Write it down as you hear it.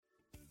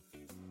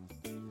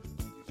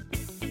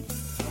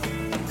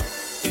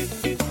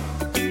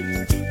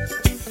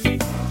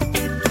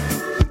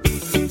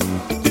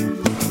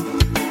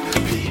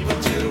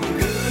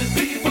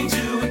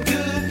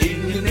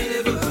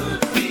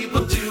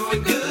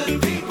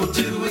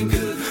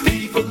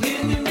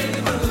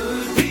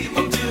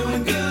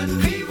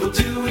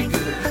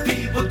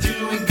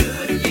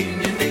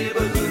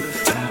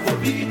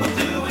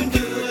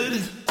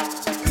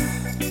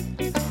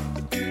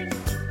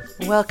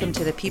Welcome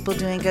to the People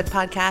Doing Good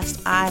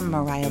podcast. I'm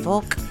Mariah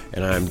Volk.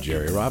 And I'm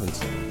Jerry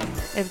Robinson.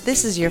 If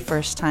this is your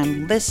first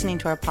time listening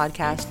to our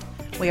podcast,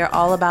 we are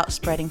all about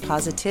spreading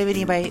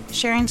positivity by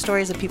sharing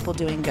stories of people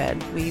doing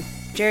good.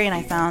 Jerry and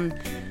I found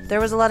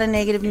there was a lot of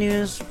negative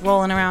news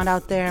rolling around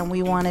out there, and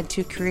we wanted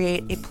to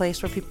create a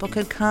place where people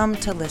could come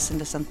to listen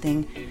to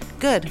something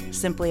good,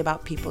 simply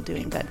about people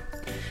doing good.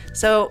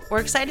 So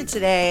we're excited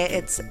today.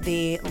 It's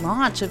the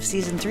launch of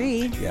season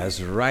 3. Yeah, that's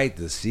right.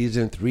 The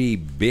season 3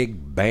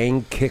 Big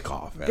Bang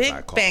Kickoff, as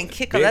I call it.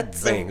 Kickoff. Big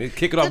That's Bang.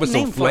 Kick it off with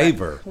some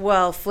flavor.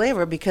 Well,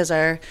 flavor, because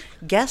our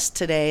guest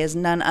today is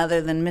none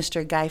other than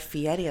Mr. Guy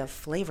Fieri of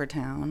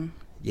Flavortown.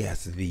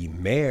 Yes, the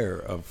mayor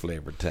of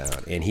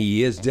Flavortown. And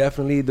he is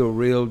definitely the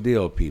real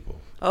deal,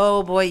 people.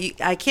 Oh, boy.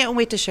 I can't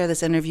wait to share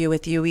this interview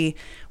with you. We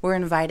were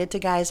invited to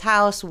Guy's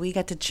house. We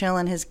got to chill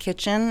in his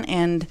kitchen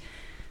and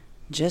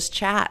just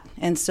chat.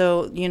 And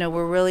so,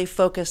 we're really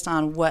focused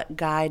on what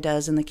Guy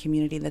does in the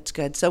community that's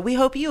good. So we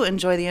hope you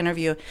enjoy the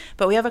interview.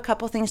 But we have a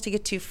couple things to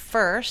get to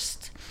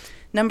first.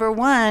 Number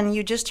one,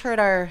 you just heard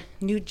our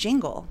new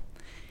jingle.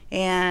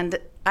 And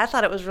I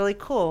thought it was really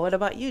cool. What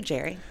about you,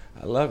 Jerry?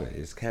 I love it.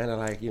 It's kind of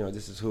like,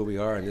 this is who we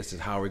are and this is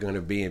how we're going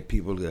to be. And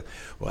people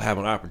will have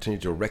an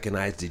opportunity to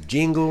recognize the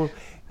jingle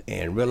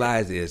and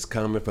realize it's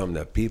coming from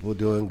the People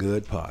Doing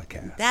Good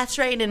podcast. That's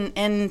right.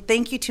 And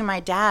thank you to my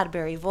dad,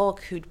 Barry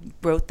Volk, who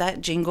wrote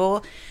that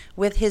jingle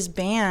with his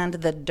band,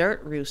 the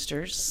Dirt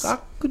Roosters.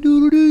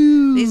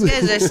 Cock-a-doodle-doo. These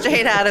guys are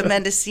straight out of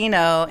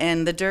Mendocino,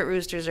 and the Dirt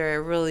Roosters are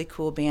a really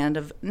cool band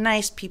of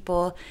nice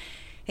people.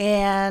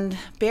 And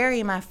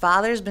Barry, my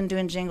father's been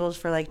doing jingles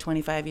for like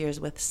 25 years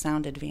with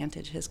Sound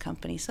Advantage, his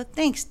company. So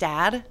thanks,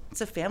 Dad.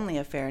 It's a family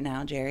affair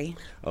now, Jerry.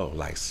 Oh,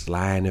 like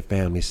Sly and the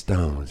Family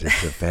Stones.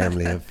 It's a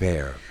family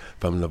affair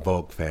from the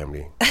Volk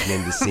family,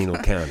 Mendocino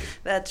County.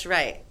 That's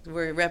right.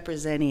 We're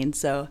representing.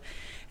 So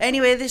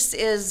anyway, this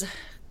is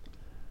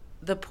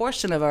the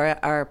portion of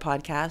our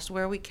podcast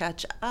where we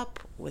catch up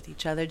with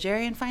each other,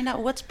 Jerry, and find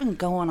out what's been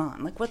going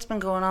on. Like, what's been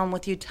going on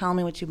with you? Tell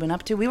me what you've been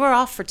up to. We were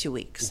off for 2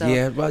 weeks. So.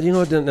 Yeah, well,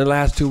 the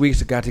last 2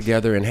 weeks I got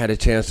together and had a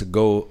chance to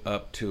go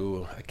up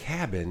to a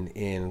cabin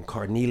in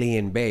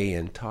Carnelian Bay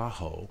in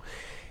Tahoe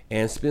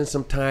and spend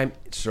some time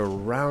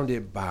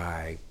surrounded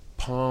by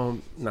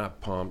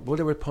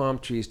there were palm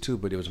trees too,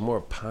 but it was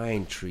more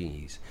pine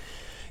trees.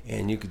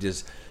 And you could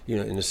just,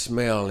 in the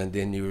smell, and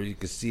then you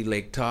could see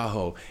Lake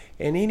Tahoe.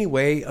 And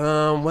anyway,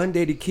 one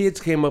day the kids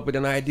came up with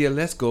an idea,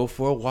 let's go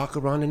for a walk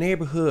around the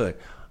neighborhood.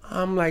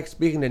 I'm like,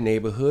 speaking of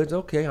neighborhoods,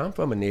 okay, I'm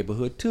from a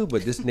neighborhood too,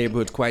 but this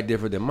neighborhood's quite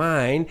different than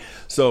mine,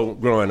 so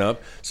growing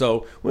up.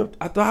 So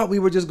I thought we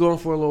were just going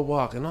for a little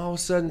walk, and all of a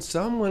sudden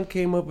someone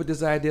came up with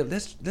this idea,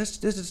 let's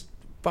just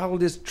follow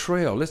this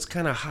trail, let's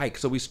kind of hike.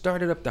 So we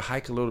started up the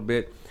hike a little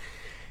bit,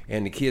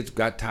 and the kids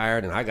got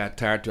tired, and I got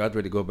tired too. I was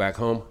ready to go back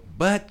home,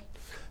 but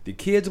the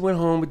kids went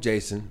home with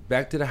Jason,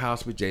 back to the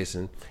house with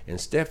Jason, and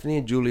Stephanie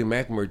and Julie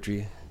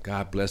McMurtry,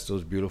 God bless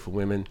those beautiful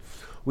women,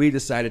 we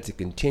decided to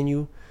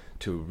continue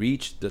to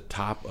reach the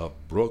top of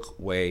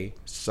Brookway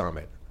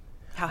Summit.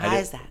 How high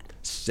is that?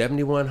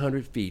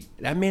 7,100 feet.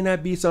 That may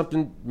not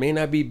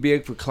be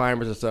big for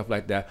climbers and stuff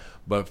like that,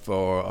 but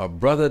for a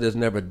brother that's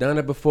never done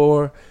it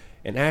before,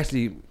 and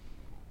actually,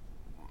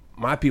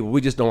 my people, we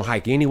just don't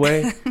hike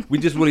anyway. We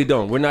just really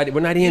don't. We're not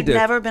into. You've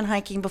never been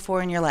hiking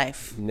before in your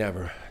life?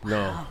 Never. No.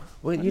 Wow.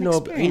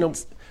 Well,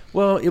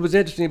 well, it was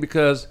interesting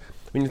because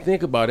when you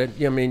think about it,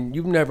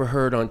 you've never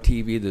heard on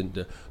TV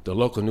the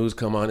local news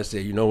come on and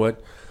say, you know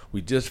what,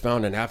 we just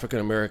found an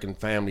African-American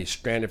family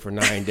stranded for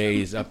 9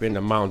 days up in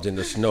the mountains in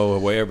the snow or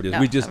wherever it is.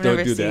 No, we just I've don't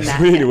never do seen that.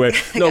 that. Anyway,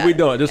 no, we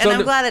don't. And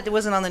I'm glad it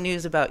wasn't on the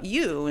news about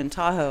you in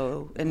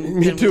Tahoe. And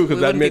me too,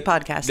 because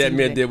that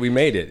meant that we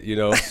made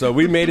it, So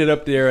we made it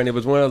up there, and it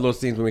was one of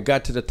those things when we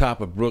got to the top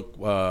of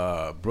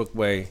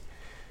Brockway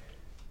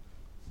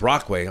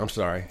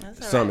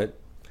Summit. Right.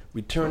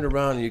 We turned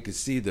around and you could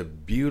see the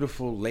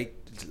beautiful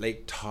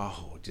Lake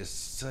Tahoe,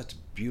 just such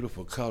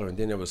beautiful color. And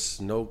then there was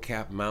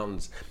snow-capped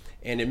mountains.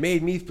 And it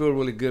made me feel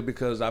really good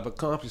because I've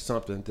accomplished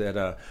something that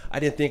I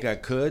didn't think I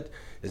could.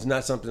 It's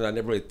not something I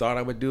never really thought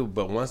I would do.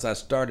 But once I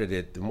started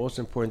it, the most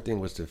important thing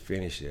was to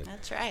finish it.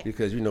 That's right.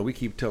 Because, we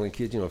keep telling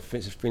kids,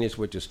 finish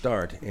what you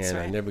start. And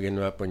I never get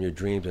up on your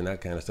dreams and that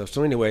kind of stuff.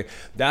 So anyway,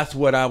 that's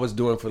what I was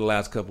doing for the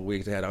last couple of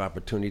weeks. I had an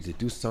opportunity to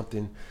do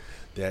something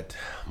that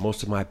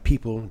most of my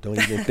people don't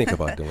even think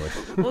about doing.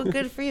 Well,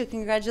 good for you.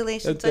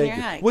 Congratulations on your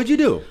hike. What'd you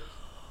do?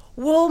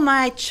 Well,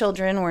 my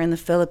children were in the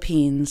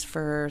Philippines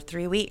for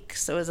 3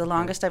 weeks. So it was the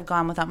longest I've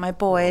gone without my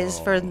boys.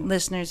 For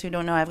listeners who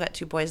don't know, I've got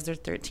 2 boys. They're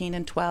 13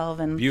 and 12.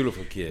 And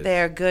beautiful kids.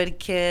 They're good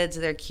kids.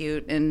 They're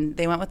cute. And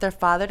they went with their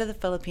father to the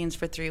Philippines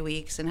for 3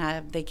 weeks.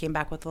 And they came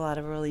back with a lot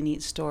of really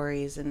neat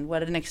stories. And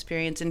what an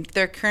experience. And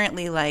they're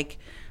currently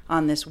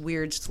on this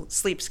weird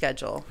sleep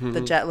schedule, the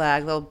jet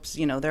lag.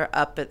 They're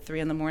up at 3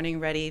 a.m.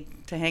 ready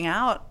to hang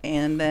out.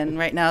 And then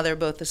right now they're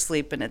both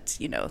asleep and it's,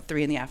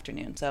 3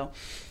 p.m. So,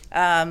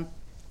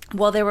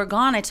 while they were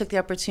gone, I took the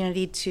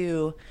opportunity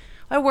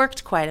I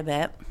worked quite a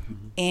bit,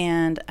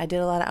 and I did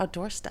a lot of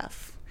outdoor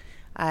stuff.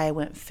 I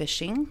went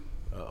fishing.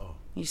 Uh-oh.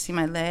 You see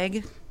my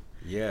leg?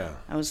 Yeah.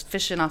 I was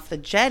fishing off the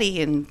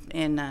jetty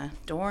in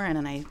Doran,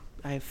 and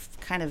I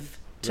kind of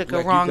took a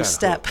like you wrong got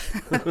step.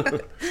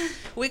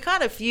 We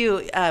caught a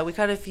few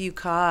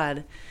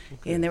cod,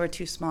 and they were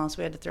too small, so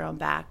we had to throw them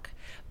back.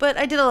 But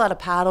I did a lot of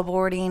paddle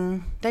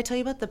boarding. Did I tell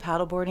you about the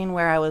paddle boarding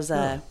where I was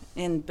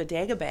in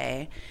Bodega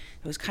Bay?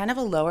 It was kind of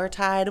a lower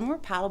tide, and we're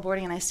paddle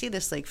boarding, and I see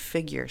this like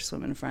figure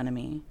swim in front of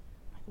me.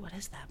 I'm like, what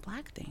is that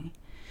black thing?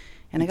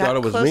 And You I got thought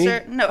it was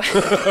closer. me? No,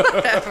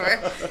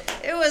 whatever.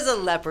 It was a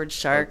leopard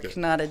shark, Okay.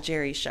 not a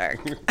Jerry shark.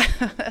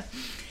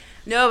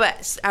 No,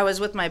 but I was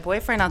with my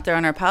boyfriend out there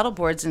on our paddle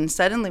boards, and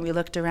suddenly we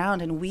looked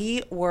around, and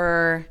we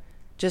were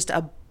just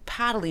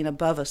paddling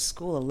above a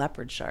school of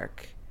leopard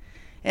shark.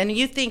 And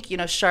you think,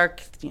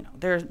 shark,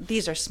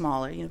 these are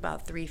smaller,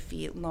 about 3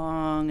 feet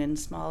long and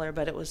smaller,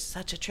 but it was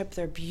such a trip.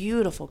 They're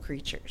beautiful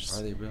creatures.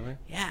 Are they really?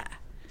 Yeah.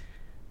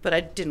 But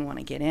I didn't want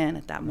to get in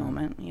at that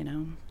moment,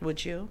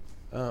 Would you?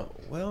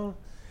 Well,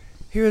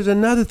 here's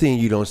another thing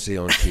you don't see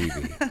on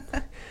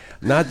TV.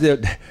 Not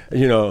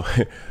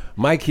that,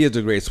 my kids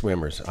are great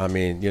swimmers. I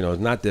mean, it's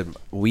not that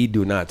we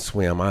do not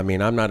swim. I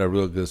mean, I'm not a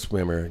real good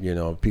swimmer.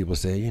 People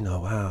say,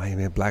 wow, I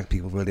mean, black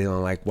people really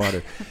don't like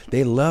water.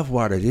 They love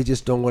water. They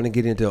just don't want to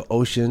get into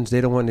oceans.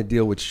 They don't want to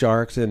deal with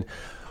sharks. And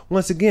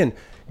once again,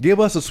 give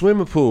us a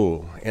swimming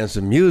pool and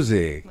some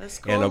music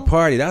and a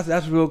party.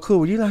 That's real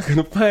cool. You're not going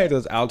to find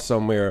us out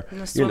somewhere.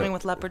 Swimming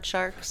with leopard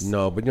sharks?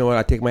 No, but you know what?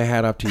 I take my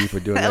hat off to you for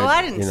doing that. Well,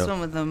 I didn't swim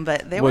with them,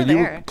 but they were there.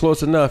 You were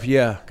close enough,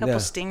 yeah. A couple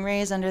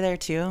stingrays under there,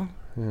 too.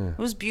 It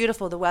was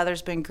beautiful. The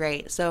weather's been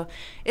great. So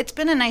it's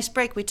been a nice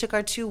break. We took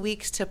our 2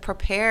 weeks to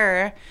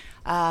prepare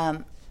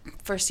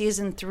for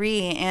season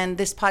 3, and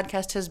this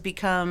podcast has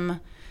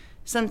become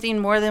something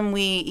more than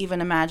we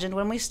even imagined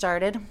when we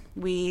started.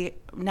 We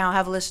now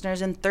have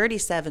listeners in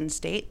 37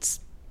 states.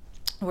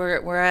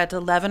 We're at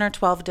 11 or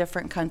 12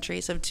 different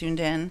countries have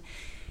tuned in.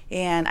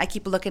 And I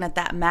keep looking at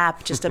that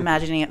map, just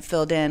imagining it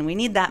filled in. We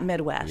need that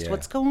Midwest. Yeah.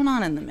 What's going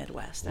on in the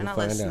Midwest? They're We'll not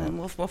find listening.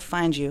 out. We'll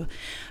find you.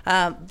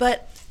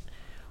 But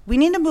we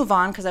need to move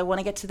on because I want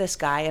to get to this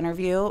guy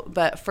interview.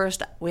 But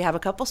first, we have a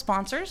couple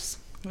sponsors.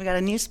 We got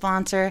a new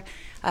sponsor,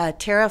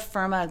 Terra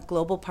Firma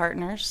Global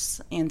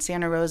Partners in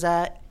Santa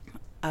Rosa,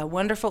 a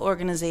wonderful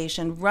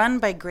organization run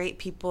by great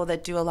people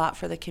that do a lot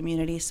for the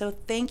community. So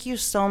thank you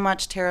so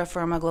much, Terra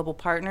Firma Global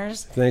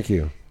Partners. Thank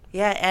you.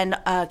 Yeah,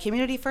 and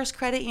Community First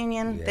Credit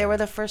Union, Yeah. they were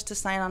the first to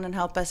sign on and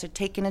help us. They're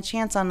taking a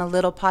chance on a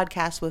little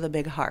podcast with a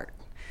big heart.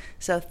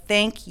 So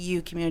thank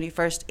you, Community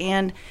First.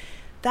 And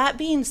that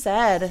being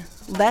said,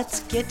 let's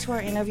get to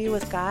our interview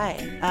with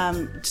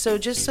Guy. So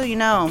just so you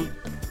know,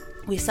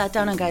 we sat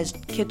down in Guy's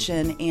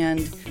kitchen,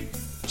 and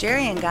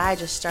Jerry and Guy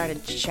just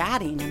started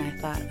chatting, and I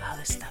thought, oh,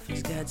 this stuff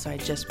is good. So I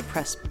just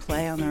pressed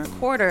play on the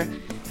recorder.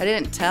 I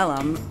didn't tell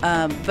him,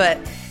 but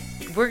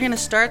we're going to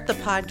start the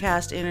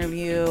podcast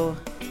interview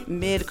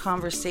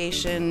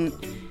mid-conversation.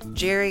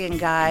 Jerry and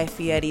Guy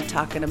Fieri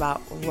talking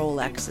about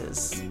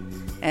Rolexes,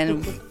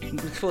 and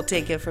we'll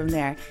take it from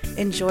there.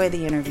 Enjoy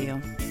the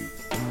interview.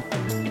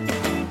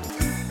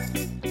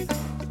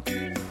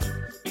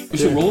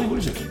 Is it rolling? What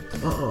is it?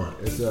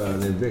 It's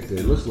an Invicta.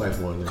 It looks like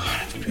one.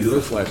 It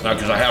looks like Not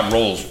because I have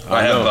rolls.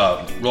 I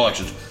have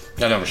Rolexes.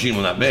 I never seen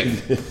one that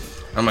big.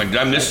 I'm like, did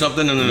I miss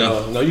something?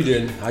 No, you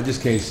didn't. I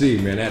just can't see,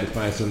 man. I had to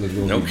find something to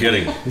go. No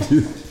kidding.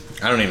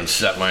 I don't even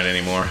set mine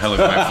anymore. I look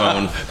at my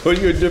phone. Well,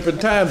 you're in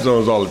different time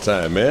zones all the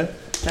time, man.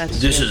 That's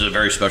This true. is a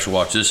very special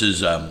watch. This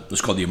is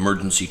it's called the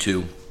Emergency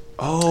 2.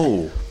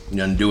 Oh,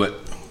 You undo it,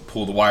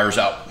 pull the wires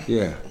out,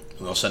 yeah. and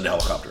they'll send a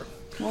helicopter.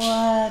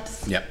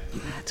 What? Yep.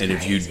 And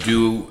if you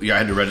do, I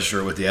had to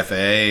register with the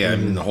FAA. I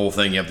mean, the whole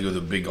thing. You have to go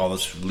through all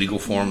this legal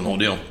form, the whole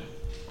deal.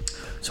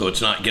 So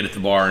it's not get at the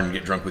bar and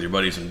get drunk with your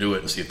buddies and do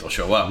it and see if they'll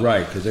show up.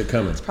 Right, because they're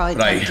coming. Probably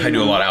But I tempting do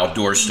a them. lot of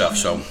outdoor stuff,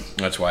 so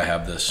that's why I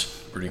have this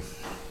pretty.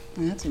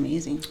 That's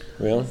amazing.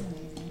 Well,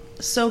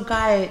 So,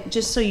 Guy,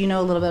 just so you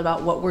know a little bit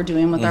about what we're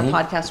doing with our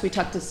podcast, we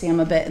talked to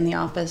Sam a bit in the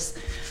office.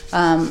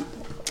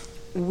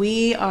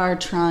 We are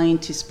trying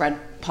to spread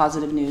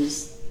positive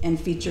news and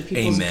feature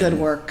people's Amen. good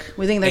work.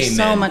 We think there's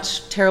so Amen.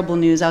 much terrible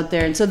news out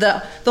there, and so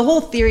the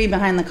whole theory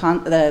behind the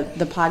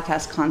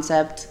podcast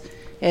concept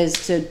is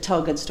to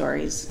tell good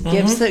stories,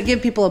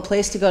 give people a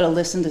place to go to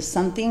listen to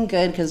something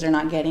good because they're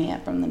not getting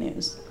it from the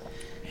news.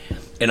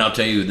 And I'll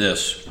tell you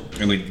this,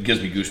 I mean, it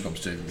gives me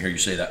goosebumps to hear you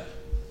say that.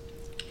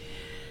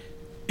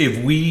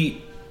 If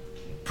we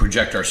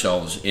project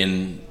ourselves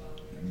in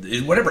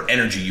whatever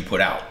energy you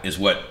put out is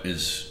what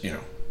is,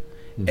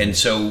 And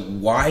so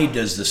why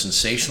does the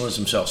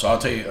sensationalism sell? So I'll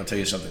tell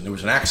you something. There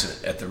was an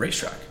accident at the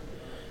racetrack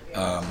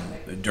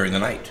during the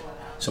night.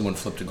 Someone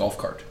flipped a golf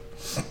cart.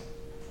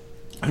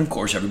 And of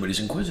course, everybody's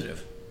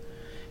inquisitive.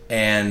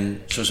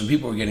 And so some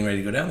people were getting ready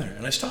to go down there.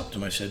 And I stopped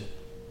them. I said,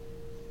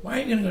 why are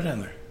you going to go down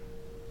there?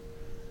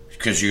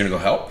 Because you're going to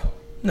go help?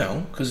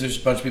 No, because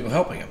there's a bunch of people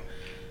helping him.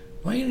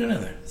 Why are you going to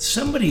go down there?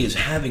 Somebody is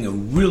having a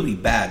really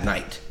bad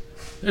night.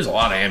 There's a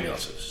lot of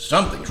ambulances.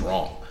 Something's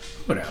wrong.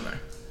 Go down there.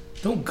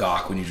 Don't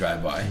gawk when you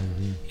drive by.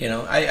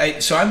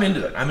 So I'm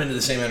into it. I'm into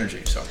the same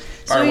energy. So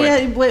Fire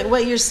away. Yeah,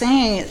 what you're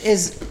saying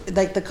is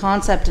like the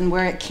concept and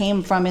where it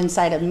came from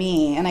inside of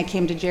me. And I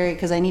came to Jerry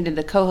because I needed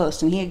a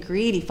co-host, and he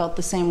agreed. He felt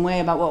the same way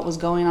about what was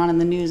going on in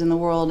the news in the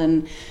world.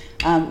 And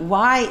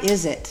why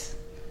is it?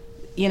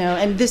 You know,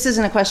 and this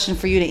isn't a question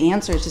for you to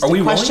answer. It's just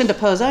a question to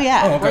pose. Oh,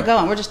 yeah, okay. We're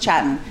going. We're just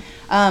chatting.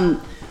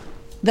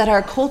 That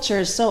our culture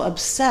is so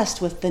obsessed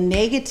with the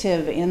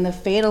negative and the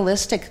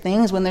fatalistic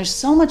things when there's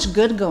so much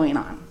good going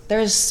on.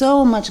 There is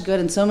so much good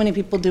and so many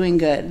people doing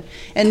good.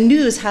 And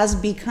news has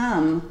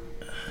become,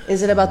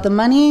 is it about the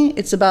money?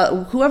 It's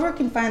about whoever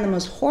can find the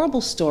most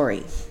horrible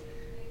story,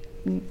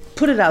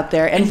 put it out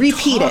there and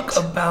repeat it. Talk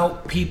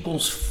about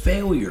people's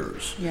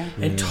failures. Yeah.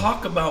 And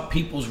talk about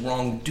people's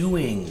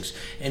wrongdoings.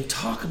 And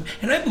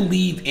I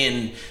believe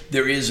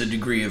there is a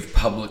degree of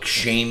public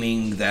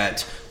shaming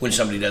that when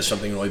somebody does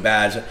something really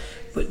bad.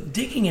 But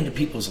digging into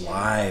people's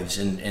lives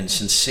and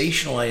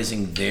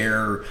sensationalizing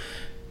their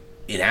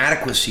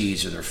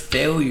inadequacies or their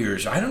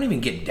failures, I don't even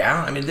get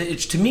down. I mean,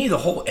 it's, to me, the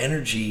whole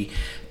energy.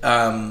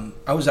 I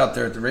was out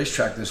there at the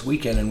racetrack this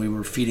weekend, and we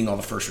were feeding all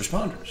the first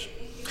responders.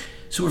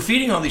 So we're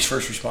feeding all these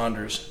first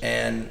responders,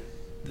 and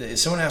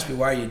someone asked me,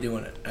 why are you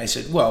doing it? I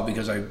said, well,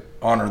 because I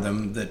honor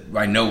them, that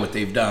I know what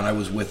they've done. I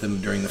was with them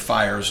during the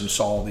fires and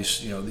saw all these,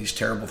 these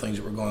terrible things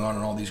that were going on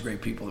and all these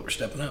great people that were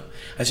stepping up.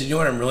 I said, you know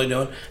what I'm really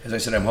doing? As I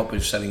said, I'm hoping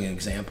setting an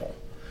example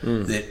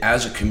that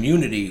as a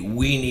community,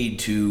 we need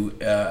to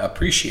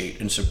appreciate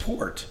and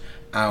support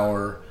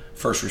our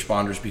first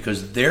responders,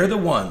 because they're the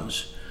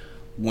ones,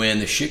 when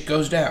the shit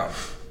goes down,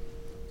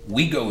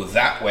 we go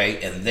that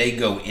way and they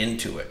go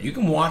into it. You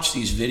can watch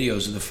these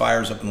videos of the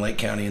fires up in Lake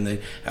County,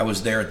 and I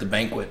was there at the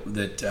banquet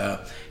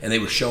and they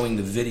were showing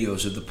the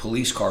videos of the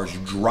police cars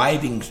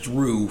driving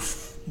through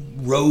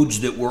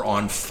roads that were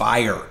on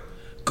fire,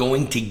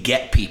 going to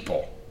get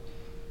people.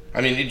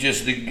 I mean,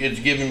 it's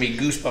giving me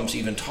goosebumps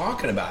even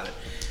talking about it.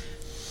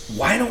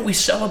 Why don't we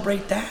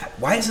celebrate that?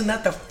 Why isn't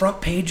that the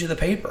front page of the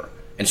paper?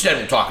 Instead,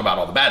 we'll talk about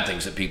all the bad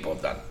things that people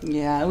have done.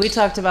 Yeah, we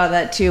talked about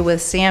that too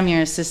with Sam,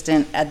 your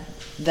assistant, at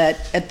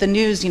the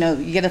news.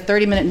 You get a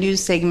 30-minute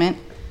news segment,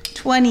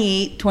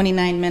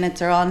 29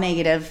 minutes are all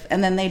negative,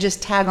 and then they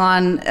just tag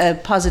on a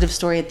positive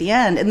story at the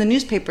end. And the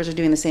newspapers are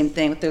doing the same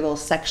thing with their little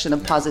section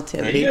of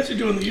positivity. You guys are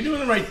you're doing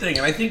the right thing.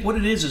 And I think what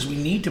it is we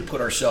need to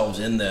put ourselves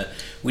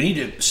we need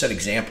to set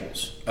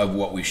examples of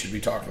what we should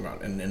be talking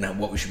about and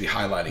what we should be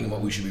highlighting and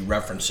what we should be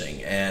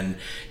referencing. And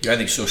I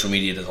think social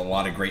media does a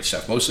lot of great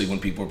stuff. Mostly when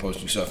people are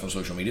posting stuff on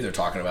social media, they're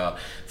talking about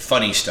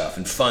funny stuff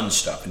and fun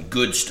stuff and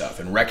good stuff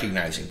and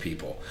recognizing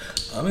people.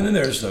 And then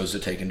there's those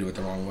that take and do it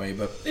the wrong way.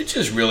 But it's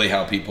just really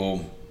how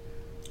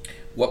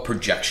what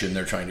projection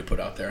they're trying to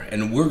put out there.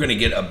 And we're going to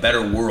get a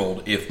better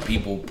world if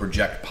people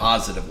project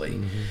positively.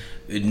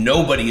 Mm-hmm.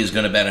 Nobody is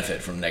going to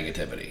benefit from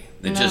negativity.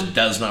 It just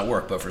does not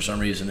work. But for some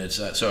reason, it's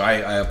so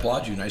I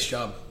applaud you. Nice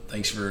job.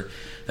 Thanks for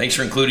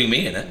including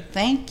me in it.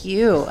 Thank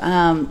you.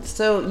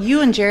 So you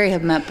and Jerry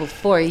have met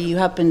before. You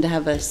happen to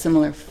have a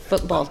similar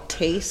football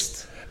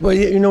taste. Well,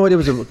 you know what? It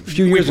was a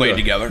few years ago. We played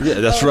together. Yeah,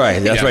 that's right.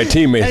 That's right.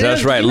 Teammates.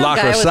 That's right.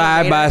 Locker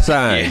side by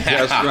side.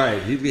 Yeah. That's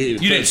right. You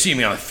didn't see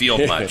me on the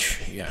field much.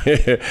 Yeah.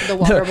 The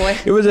water boy.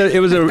 It was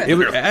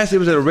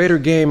at a Raider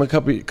game a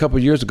couple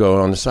years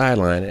ago on the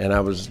sideline, and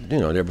I was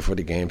there before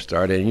the game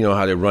started. And you know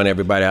how they run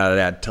everybody out of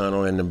that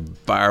tunnel and the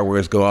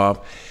fireworks go off,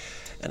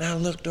 and I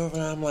looked over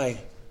and I'm like,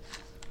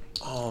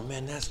 oh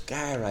man, that's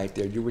Guy right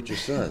there. You're with your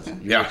sons.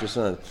 With your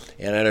sons.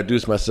 And I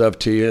introduced myself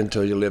to you and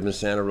told you lived in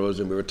Santa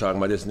Rosa, and we were talking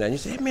about this and that. And you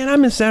said, hey, man,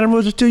 I'm in Santa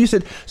Rosa too. You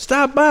said,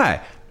 stop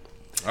by.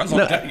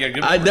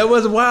 That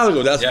was a while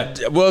ago.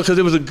 Well, because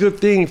it was a good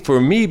thing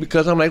for me,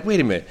 because I'm like, wait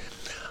a minute.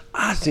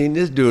 I seen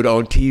this dude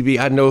on TV.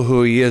 I know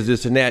who he is,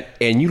 this and that.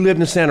 And you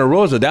lived in Santa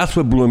Rosa. That's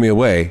what blew me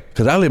away,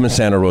 because I live in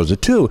Santa Rosa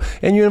too.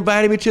 And you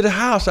invited me to the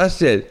house. I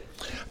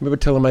remember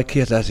telling my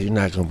kids, I said, you're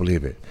not going to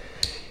believe it.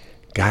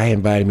 Guy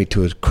invited me to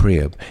his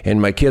crib,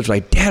 and my kids were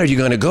like, Dad, are you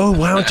going to go?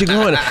 Why aren't you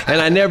going?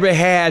 And I never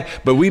had,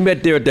 but we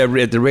met there at the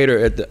Raider,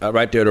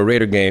 right there at the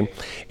Raider game.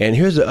 And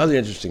here's the other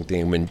interesting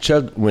thing. When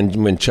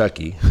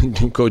Chucky,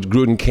 Coach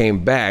Gruden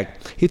came back,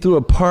 he threw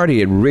a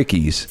party at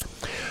Ricky's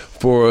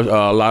for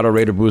a lot of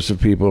Raider Booster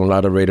people and a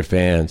lot of Raider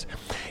fans.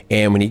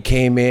 And when he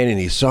came in and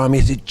he saw me,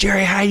 he said,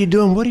 Jerry, how you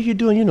doing? What are you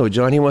doing?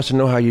 John, he wants to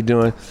know how you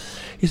doing.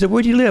 He said,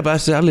 where do you live? I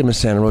said, I live in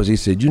Santa Rosa. He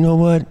said, you know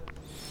what?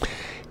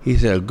 He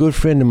said, a good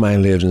friend of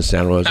mine lives in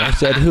Santa Rosa. I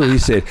said, who? He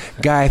said,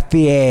 Guy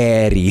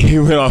Fieri. He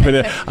went off in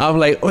there. I'm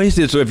like, oh, he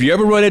said, so if you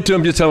ever run into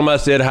him, just tell him I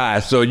said hi.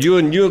 So you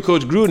and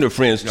Coach Gruden are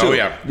friends, too. Oh,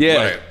 yeah.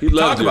 Yeah. Right. He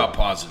loves Talk about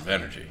positive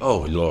energy. Oh,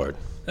 Lord.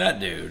 That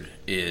dude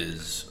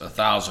is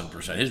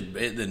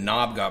 1,000%. The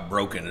knob got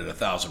broken at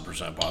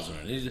 1,000%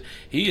 positive.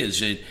 He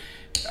is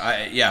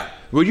yeah.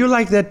 Well, you're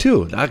like that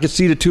too. I can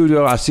see the two,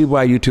 though. I see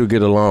why you two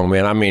get along,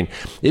 man. I mean,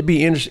 it'd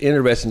be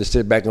interesting to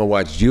sit back and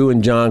watch you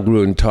and John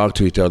Gruden talk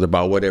to each other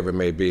about whatever it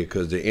may be,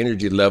 because the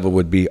energy level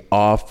would be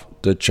off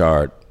the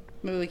chart.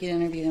 Maybe we could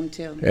interview him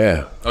too.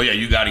 Yeah. Oh yeah,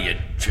 you got to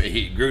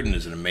Gruden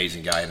is an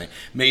amazing guy, an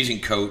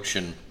amazing coach,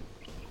 and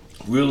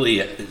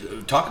really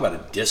talk about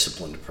a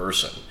disciplined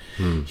person.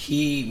 When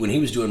he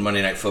was doing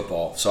Monday Night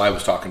Football, so I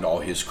was talking to all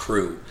his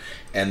crew,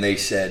 and they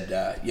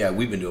said, yeah,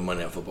 we've been doing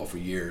Monday Night Football for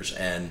years,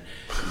 and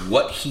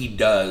what he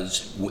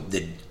does,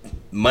 the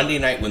Monday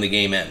night when the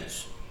game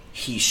ends,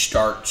 he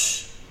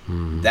starts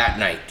that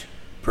night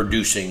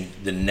producing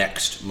the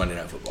next Monday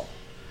Night Football.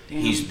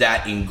 He's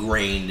that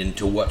ingrained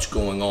into what's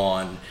going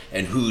on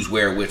and who's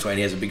where, which way. And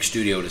he has a big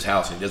studio at his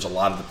house, and he does a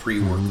lot of the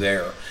pre-work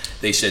there.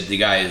 They said the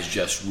guy is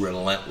just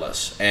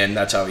relentless, and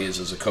that's how he is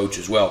as a coach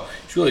as well.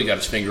 He's really got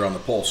his finger on the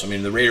pulse. I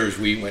mean, the Raiders,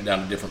 we went down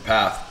a different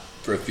path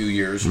for a few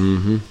years,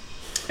 and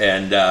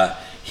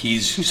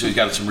he's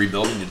got some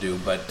rebuilding to do.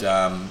 But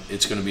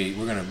it's going to be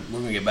we're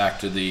going to get back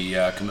to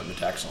the commitment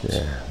to excellence.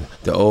 Yeah,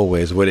 the old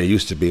ways, what it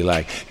used to be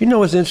like. You know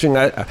what's interesting?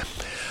 I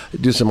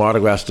do some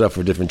autograph stuff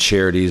for different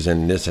charities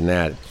and this and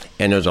that.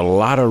 And there's a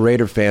lot of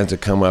Raider fans that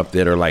come up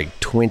that are like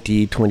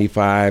 20,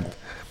 25,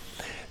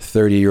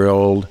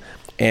 30-year-old.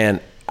 And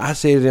I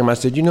say to them, I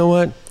said, you know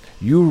what?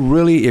 You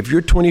really, if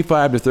you're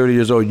 25 to 30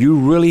 years old, you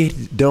really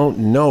don't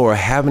know or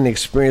haven't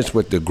experienced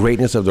what the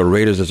greatness of the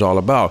Raiders is all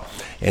about.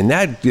 And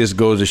that just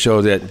goes to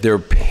show that their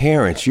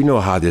parents, you know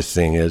how this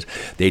thing is.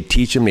 They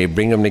teach them, they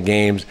bring them to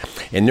games,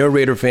 and they're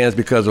Raider fans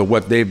because of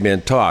what they've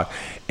been taught.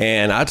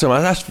 And I tell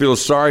them, I feel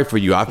sorry for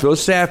you. I feel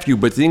sad for you,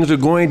 but things are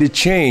going to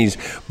change.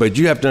 But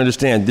you have to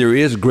understand, there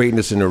is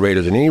greatness in the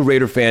Raiders. And any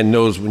Raider fan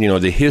knows, you know,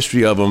 the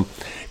history of them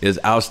is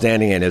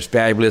outstanding and it's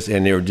fabulous,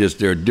 and they're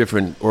a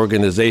different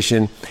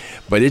organization.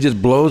 But it just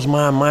blows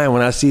my mind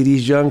when I see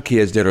these young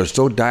kids that are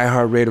so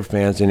diehard Raider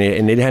fans, and they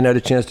hadn't had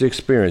a chance to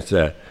experience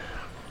that.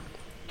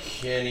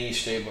 Kenny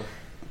Stabler.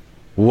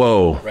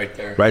 Whoa. Right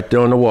there. Right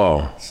there on the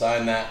wall.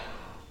 Sign that.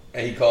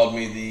 And he called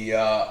me the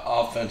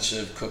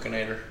offensive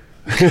cookinator.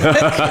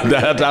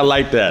 I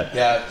like that.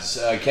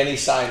 Yeah, Kenny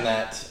signed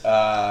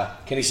that.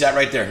 Kenny sat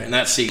right there in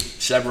that seat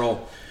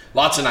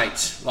lots of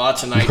nights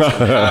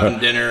having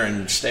dinner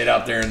and stayed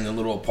out there in the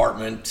little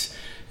apartment.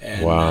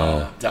 And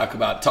wow. Talk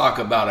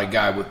about a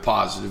guy with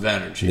positive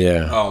energy.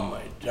 Yeah. Oh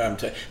my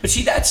God. But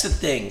see, that's the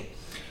thing.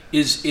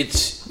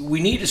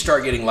 We need to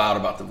start getting loud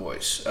about the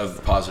voice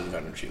of positive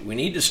energy. We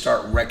need to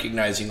start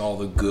recognizing all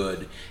the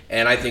good,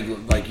 and I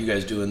think like you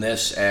guys doing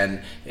this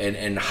and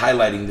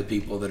highlighting the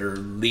people that are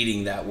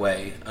leading that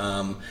way.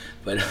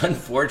 But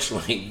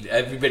unfortunately,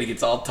 everybody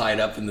gets all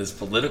tied up in this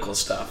political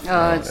stuff.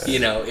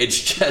 It's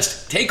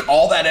just take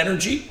all that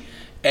energy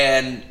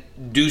and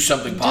do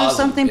something positive. Do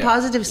something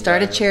positive.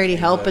 Start a charity,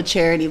 help a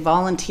charity,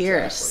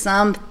 volunteer,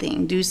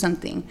 something, do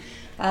something.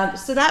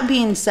 So that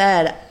being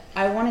said,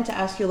 I wanted to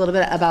ask you a little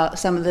bit about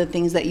some of the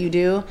things that you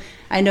do.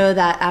 I know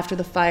that after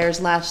the fires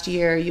last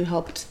year, you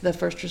helped the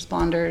first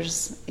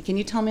responders. Can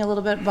you tell me a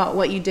little bit about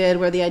what you did,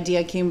 where the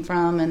idea came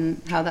from, and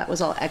how that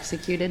was all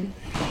executed?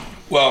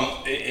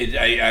 Well,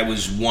 I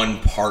was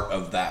one part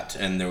of that,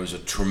 and there was a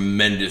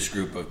tremendous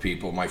group of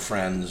people, my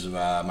friends,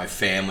 my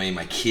family,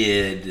 my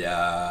kid.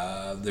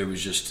 There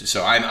was just,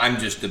 so I'm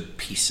just a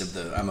piece of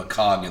I'm a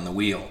cog in the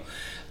wheel.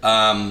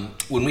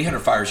 When we had our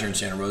fires here in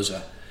Santa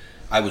Rosa,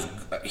 I was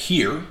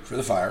here for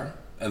the fire,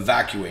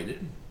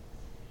 evacuated,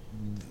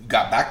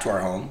 got back to our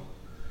home.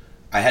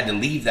 I had to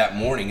leave that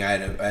morning. I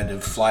had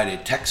to fly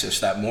to Texas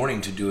that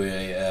morning to do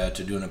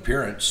an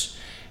appearance,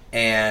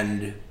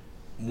 and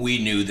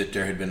we knew that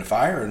there had been a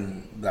fire,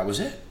 and that was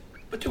it.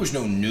 But there was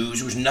no news.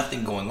 There was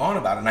nothing going on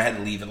about it, and I had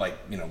to leave at 9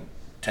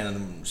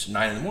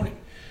 in the morning.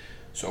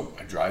 So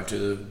I drive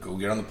to go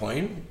get on the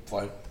plane,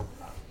 fly.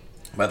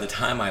 By the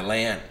time I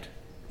land,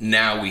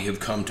 now we have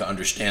come to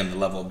understand the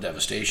level of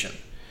devastation.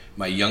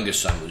 My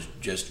youngest son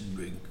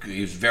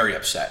he was very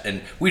upset.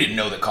 And we didn't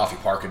know that Coffey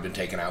Park had been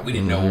taken out. We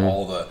didn't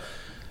know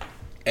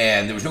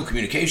and there was no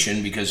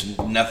communication because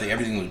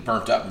everything was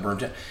burnt up.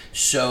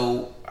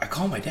 So I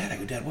called my dad. I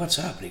go, Dad, what's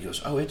up? And he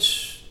goes, oh,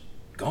 it's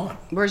gone.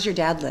 Where's your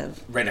dad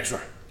live? Right next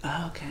door.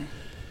 Oh,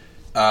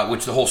 okay.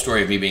 Which the whole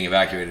story of me being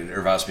evacuated, or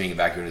of us being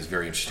evacuated, is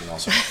very interesting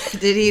also.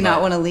 Did he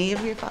not want to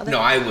leave, your father? No,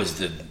 I was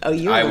the... Oh,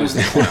 you were I was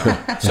the...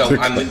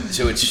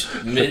 So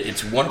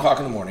it's 1 o'clock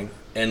in the morning,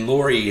 and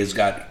Lori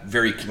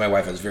my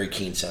wife has very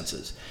keen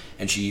senses,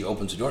 and she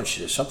opens the door and she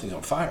says, something's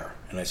on fire.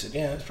 And I said,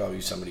 yeah, it's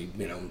probably somebody,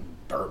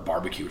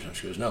 barbecue or something.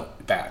 She goes, no,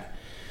 bad.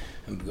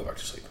 And we go back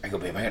to sleep. I go,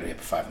 babe, I got to be up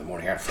at 5 in the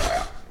morning. I got to fly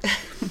out.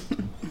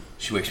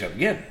 She wakes me up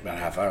again about a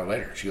half hour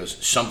later. She goes,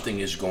 something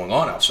is going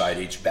on outside.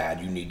 It's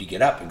bad. You need to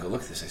get up and go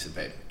look at this. I said,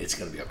 babe, it's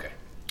going to be okay.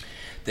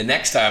 The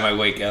next time I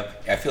wake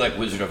up, I feel like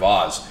Wizard of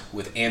Oz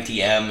with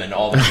Auntie M and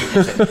all the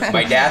people.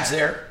 My dad's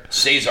there.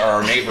 Cesar,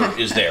 our neighbor,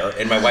 is there.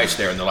 And my wife's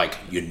there. And they're like,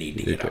 you need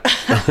to get up.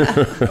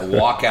 I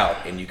walk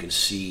out and you can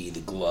see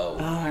the glow.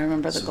 Oh, I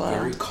remember the glow.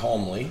 Very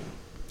calmly.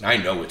 I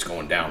know it's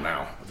going down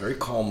now. Very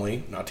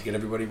calmly, not to get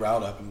everybody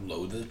riled up, and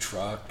load the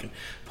truck and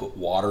put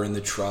water in the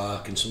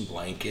truck and some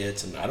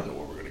blankets, and I don't know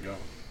where we're going to go.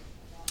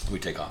 We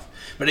take off.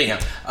 But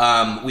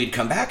anyhow, we'd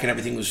come back and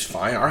everything was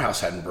fine. Our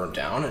house hadn't burnt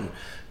down, and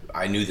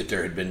I knew that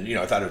there had been,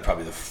 I thought it was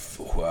probably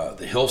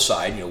the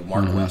hillside,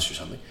 Mark West or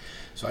something.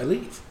 So I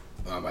leave.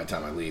 by the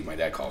time I leave, my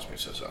dad calls me and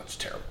says, "Oh, it's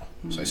terrible."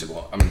 So I said,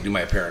 "Well, I'm going to do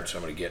my appearance.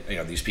 I'm going to get,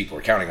 these people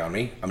are counting on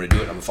me. I'm going to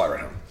do it. I'm going to fly right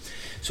home."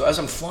 So as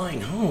I'm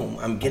flying home,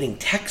 I'm getting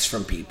texts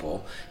from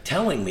people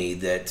telling me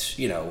that,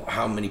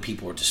 how many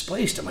people are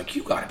displaced. I'm like,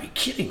 "You got to be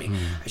kidding me."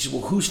 I said,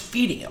 "Well, who's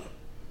feeding them?"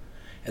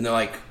 And they're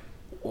like,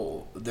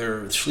 "Well,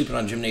 they're sleeping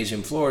on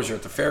gymnasium floors or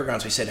at the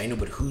fairgrounds." I said, "I know,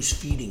 but who's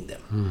feeding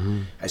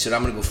them?" I said,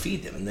 "I'm going to go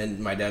feed them." And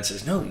then my dad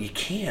says, "No, you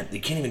can't. They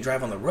can't even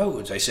drive on the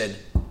roads." I said,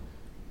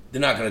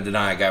 "They're not going to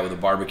deny a guy with a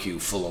barbecue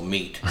full of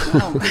meat.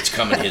 It's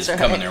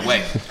coming their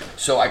way."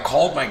 So I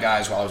called my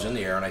guys while I was in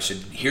the air, and I said,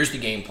 "Here's the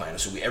game plan."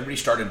 So everybody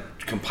started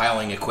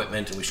compiling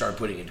equipment, and we started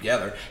putting it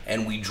together.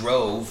 And we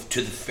drove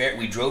to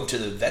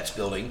the Vets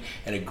building,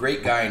 and a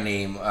great guy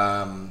named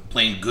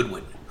Blaine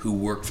Goodwin, who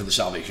worked for the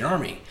Salvation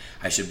Army.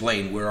 I said,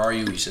 "Blaine, where are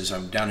you?" He says,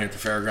 "I'm down here at the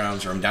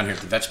fairgrounds, or I'm down here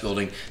at the Vets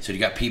building." I said,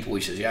 "You got people?"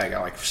 He says, "Yeah, I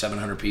got like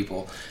 700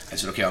 people." I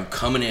said, "Okay, I'm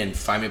coming in.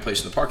 Find me a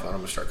place in the parking lot. I'm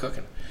going to start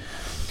cooking."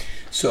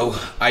 So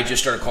I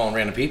just started calling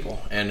random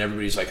people, and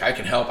everybody's like, "I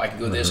can help. I can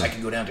go this. I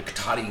can go down to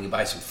Katati and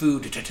buy some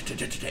food."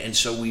 And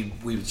so we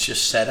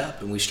just set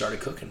up and we started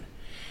cooking,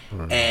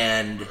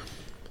 and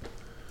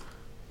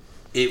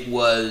it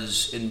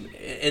was and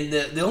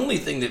the only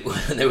thing that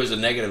there was a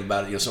negative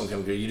about it. Someone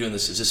came, "Are you doing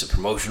this? Is this a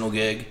promotional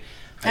gig?"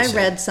 I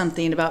read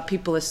something about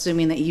people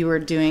assuming that you were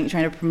trying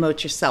to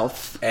promote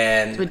yourself.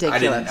 And it's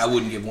ridiculous. I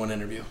wouldn't give one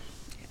interview.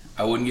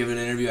 I wouldn't give an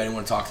interview. I didn't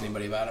want to talk to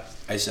anybody about it.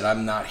 I said,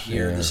 "I'm not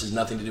here. Yeah. This has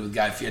nothing to do with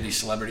Guy Fieri's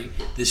celebrity.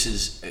 This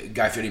is a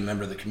Guy Fieri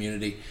member of the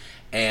community."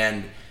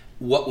 And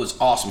what was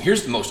awesome,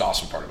 here's the most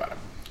awesome part about it,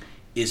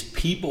 is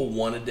people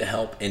wanted to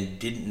help and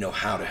didn't know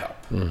how to help.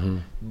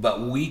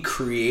 But we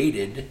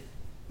created,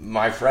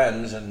 my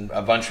friends and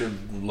a bunch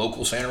of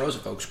local Santa Rosa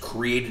folks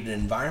created an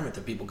environment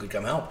that people could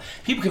come help.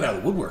 People came out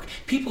of the woodwork.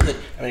 People that,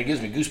 it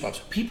gives me goosebumps.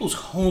 People's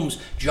homes.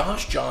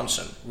 Josh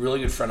Johnson,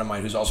 really good friend of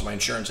mine who's also my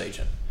insurance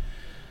agent,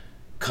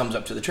 comes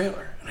up to the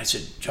trailer. And I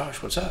said,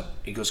 "Josh, what's up?"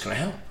 He goes, "Can I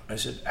help?" I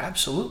said,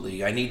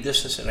 "Absolutely. I need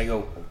this." And I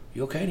go,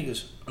 "You okay?" And he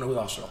goes, "Oh, no, we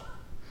lost it all."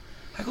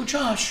 I go,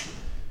 "Josh,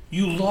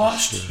 you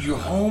lost your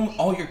home,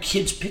 all your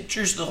kids'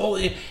 pictures, the whole..."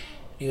 He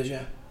goes,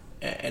 "Yeah."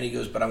 And he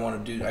goes, "But I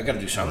got to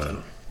do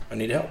something. I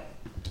need help."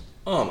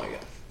 Oh my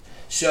God.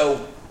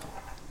 So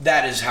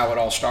that is how it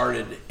all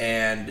started.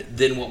 And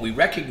then what we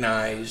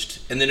recognized,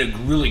 and then a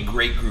really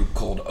great group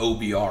called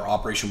OBR,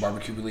 Operation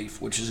Barbecue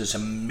Relief, which is this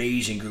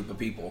amazing group of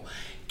people,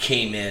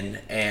 came in,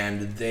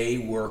 and they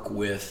work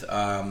with,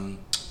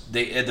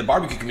 the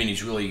barbecue community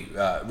is really,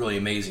 really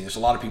amazing. There's a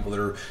lot of people that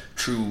are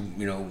true,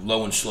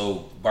 low and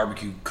slow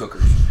barbecue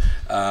cookers,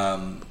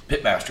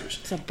 pit masters.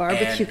 It's a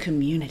barbecue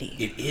community.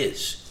 It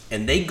is.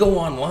 And they go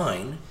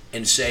online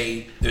and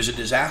say, "There's a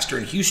disaster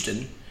in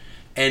Houston,"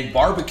 and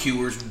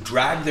barbecuers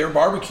drag their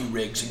barbecue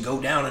rigs and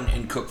go down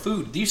and cook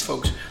food. These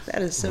folks,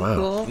 that is so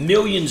cool.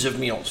 Millions of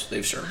meals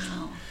they've served.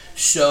 Wow.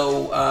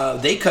 So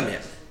they come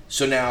in.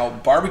 So now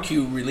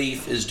Barbecue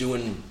Relief is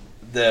doing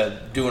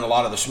a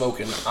lot of the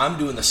smoking. I'm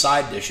doing the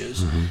side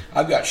dishes.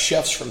 I've got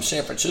chefs from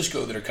San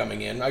Francisco that are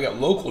coming in. I got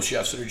local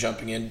chefs that are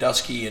jumping in.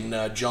 Dusky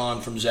and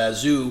John from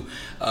Zazu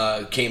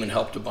came and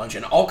helped a bunch,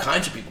 and all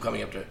kinds of people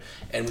coming up to,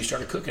 and we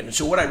started cooking. And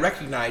so what I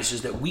recognized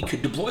is that we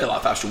could deploy a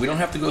lot faster. We don't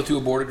have to go through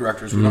a board of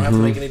directors. We don't have to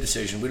make any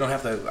decision. We don't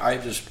have to. I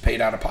just paid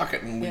out of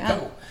pocket and we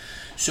go.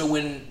 So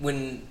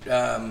when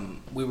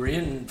we were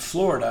in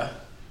Florida,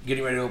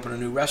 getting ready to open a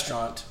new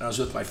restaurant, and I was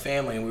with my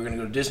family, and we were going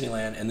to go to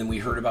Disneyland, and then we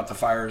heard about the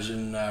fires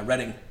in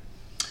Redding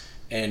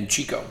and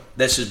Chico.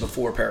 This is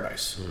before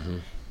Paradise.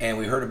 And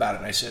we heard about it,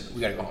 and I said,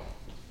 "We got to go home.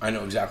 I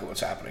know exactly what's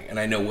happening, and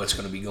I know what's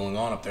going to be going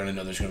on up there, and I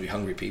know there's going to be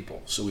hungry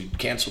people." So we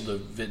canceled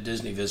the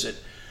Disney visit,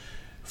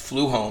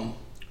 flew home.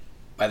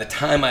 By the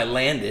time I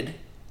landed,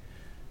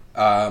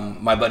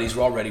 my buddies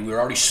were all ready. We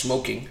were already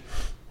smoking.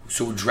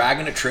 So we're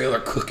dragging a trailer,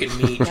 cooking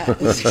meat,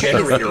 with a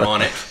generator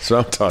on it, so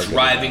I'm talking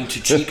driving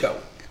to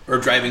Chico. Or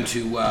driving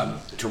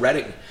to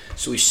Redding.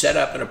 So we set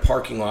up in a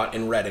parking lot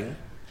in Redding,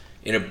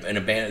 in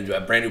a brand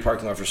new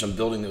parking lot for some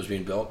building that was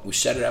being built. We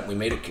set it up. We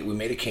made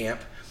a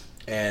camp,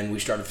 and we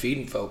started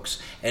feeding folks.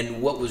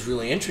 And what was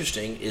really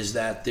interesting is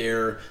that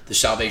the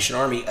Salvation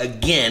Army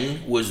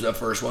again was the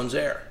first ones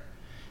there.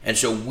 And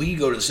so we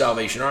go to the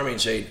Salvation Army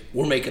and say,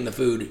 "We're making the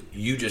food.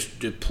 You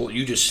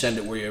just send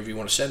it wherever you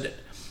want to send it."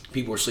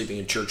 People were sleeping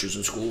in churches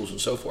and schools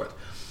and so forth.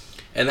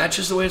 And that's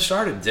just the way it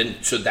started.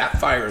 So that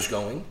fire is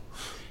going.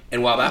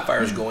 And while that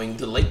fire is going,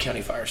 the Lake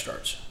County fire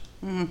starts.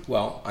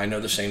 Well, I know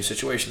the same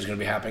situation is going to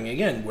be happening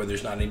again, where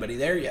there's not anybody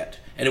there yet.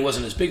 And it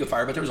wasn't as big a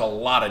fire, but there was a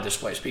lot of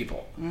displaced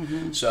people.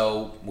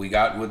 So we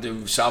got with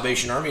the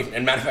Salvation Army,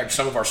 and matter of fact,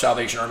 some of our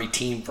Salvation Army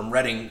team from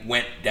Redding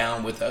went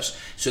down with us.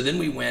 So then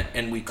we went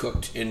and we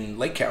cooked in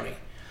Lake County.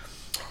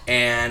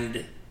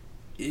 And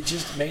it's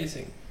just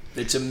amazing.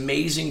 It's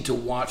amazing to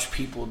watch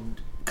people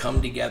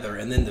come together,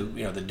 and then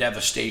the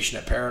devastation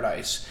at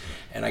Paradise.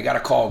 And I got a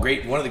call,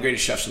 one of the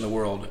greatest chefs in the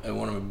world,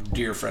 one of my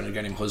dear friend, a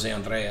guy named Jose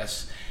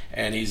Andreas,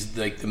 and he's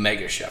like the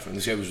mega chef. And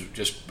this guy was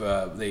just,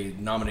 they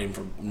nominated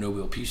him for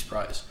Nobel Peace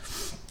Prize.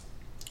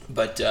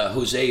 But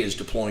Jose is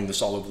deploying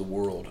this all over the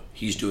world.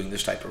 He's doing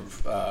this type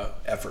of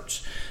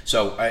efforts.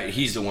 So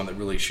he's the one that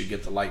really should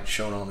get the light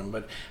shown on him.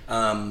 But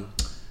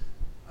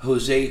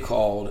Jose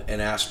called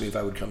and asked me if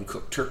I would come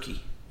cook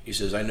turkey. He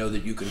says, I know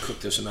that you can cook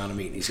this amount of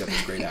meat. And he's got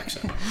this great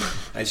accent.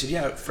 I said,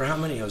 yeah, for how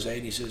many, Jose?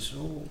 And he says,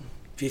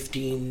 10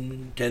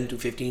 to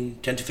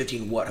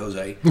 15 what,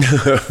 Jose?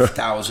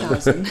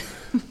 1,000.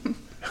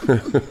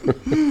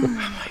 I'm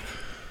like,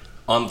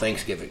 on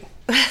Thanksgiving.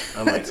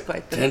 I'm That's like,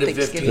 quite the 10 to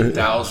Thanksgiving.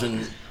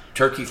 15,000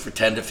 turkey for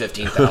 10 to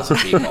 15,000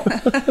 people.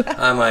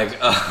 I'm like,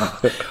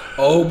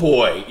 oh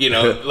boy,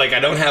 like I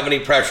don't have any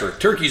pressure.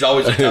 Turkey's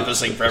always the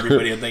toughest thing for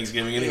everybody at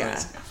Thanksgiving anyways.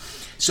 Yeah.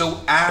 So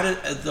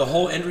the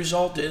whole end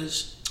result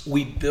is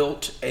we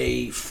built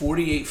a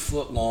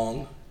 48-foot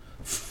long,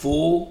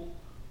 full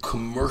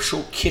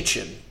commercial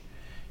kitchen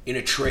in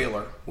a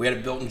trailer. We had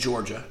it built in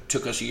Georgia.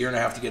 Took us a year and a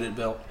half to get it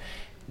built.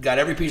 Got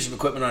every piece of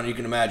equipment on it you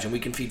can imagine. We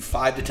can feed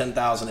 5,000 to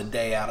 10,000 a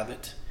day out of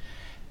it.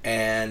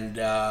 And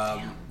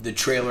the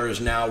trailer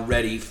is now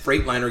ready.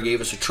 Freightliner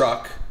gave us a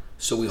truck,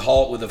 so we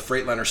haul it with a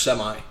Freightliner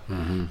semi,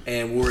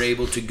 and we'll be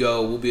able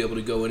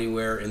to go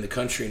anywhere in the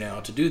country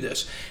now to do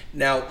this.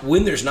 Now,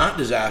 when there's not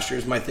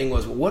disasters, my thing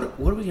was, well,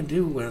 what are we going to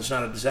do when it's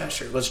not a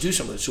disaster? Let's do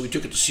something. So we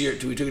took it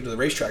to the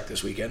racetrack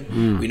this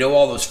weekend. We know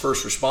all those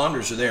first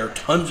responders are there,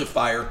 tons of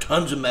fire,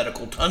 tons of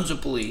medical, tons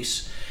of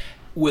police,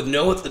 with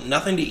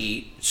nothing to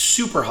eat,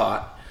 super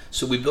hot.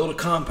 So we built a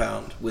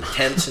compound with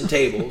tents and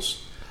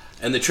tables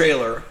and the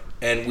trailer,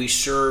 and we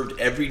served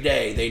every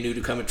day. They knew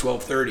to come at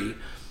 12:30,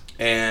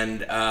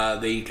 and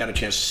they got a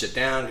chance to sit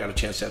down, got a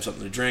chance to have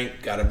something to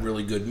drink, got a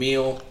really good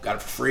meal, got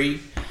it for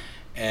free,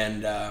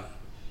 and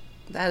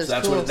That is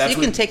so cool. So you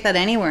can take that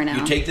anywhere now.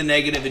 you take the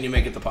negative and you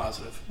make it the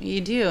positive.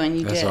 You do, and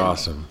you did. That's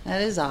awesome.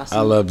 That is awesome.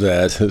 I love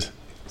that.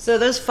 So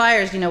those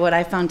fires, what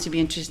I found to be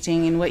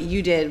interesting and what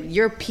you did,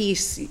 your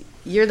piece,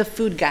 you're the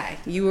food guy.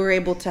 You were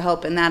able to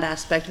help in that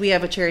aspect. We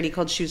have a charity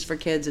called Shoes for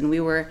Kids, and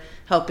we were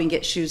helping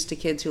get shoes to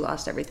kids who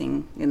lost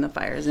everything in the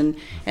fires. And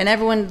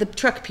everyone, the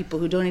truck people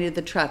who donated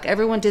the truck,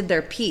 everyone did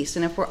their piece.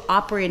 And if we're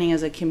operating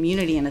as a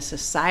community and a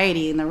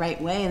society in the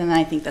right way, then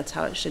I think that's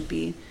how it should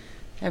be.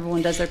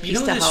 Everyone does their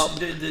piece to help.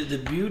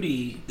 The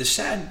beauty, the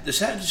sad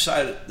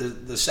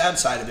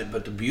side of it,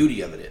 but the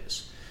beauty of it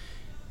is,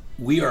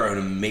 we are an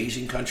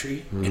amazing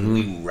country, and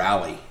we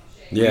rally.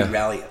 Yeah. We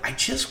rally. I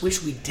just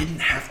wish we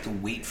didn't have to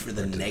wait for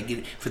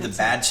the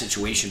bad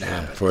situation to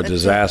happen. For a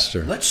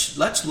disaster.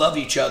 Let's love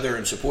each other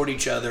and support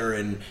each other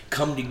and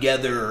come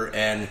together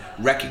and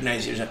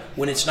recognize it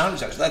when it's not a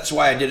disaster. That's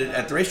why I did it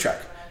at the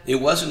racetrack.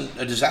 It wasn't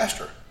a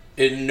disaster.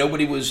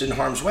 Nobody was in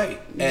harm's way.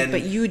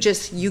 But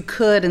you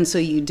could, and so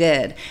you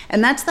did.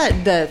 And that's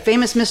the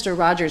famous Mr.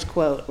 Rogers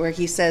quote where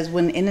he says,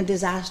 when in a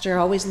disaster,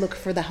 always look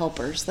for the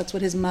helpers. That's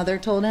what his mother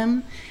told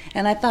him.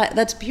 And I thought,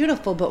 that's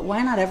beautiful, but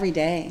why not every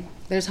day?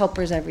 There's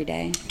helpers every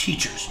day.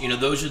 Teachers,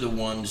 those are the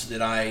ones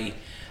that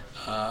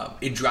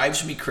it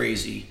drives me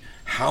crazy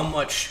how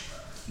much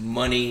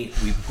money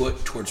we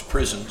put towards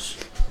prisons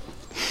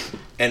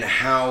and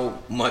how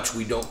much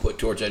we don't put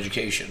towards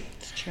education.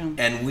 True.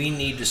 And we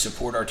need to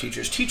support our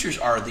teachers. Teachers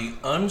are the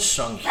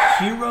unsung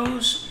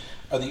heroes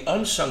of all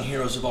unsung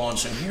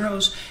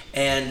heroes,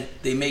 and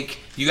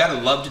you got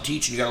to love to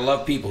teach and you got to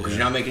love people because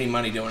you're not making any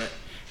money doing it.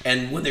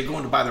 And when they're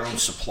going to buy their own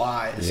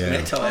supplies,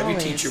 I tell every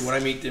teacher when I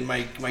meet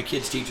my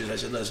kids' teachers, I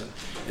said, listen,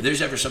 if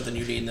there's ever something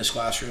you need in this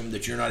classroom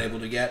that you're not able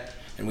to get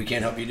and we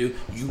can't help you do,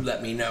 you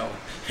let me know.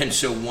 And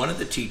so one of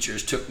the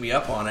teachers took me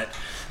up on it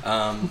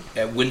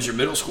at Windsor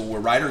Middle School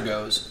where Ryder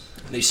goes.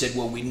 And they said,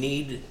 well, we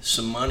need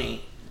some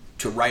money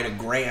to write a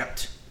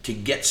grant to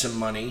get some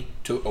money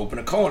to open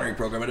a culinary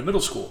program at a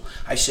middle school.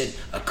 I said,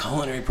 a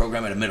culinary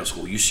program at a middle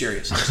school? You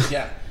serious? I said,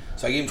 yeah.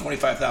 So I gave them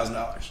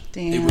 $25,000.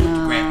 They wrote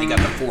the grant. They got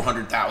the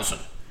 $400,000.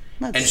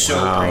 And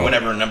so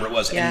whatever number it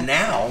was. Yeah. And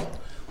now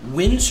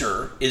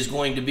Windsor is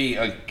going to be,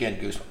 again,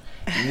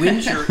 goosebumps.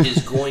 Windsor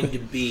is going to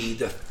be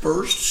the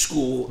first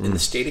school in the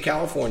state of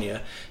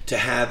California to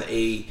have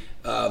a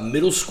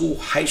middle school,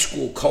 high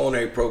school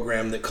culinary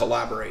program that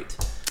collaborate.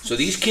 So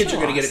these kids are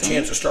going to get a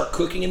chance to start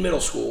cooking in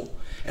middle school.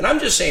 And I'm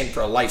just saying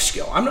for a life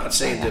skill. I'm not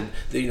saying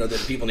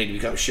that people need to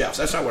become chefs.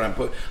 That's not what I'm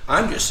putting.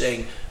 I'm just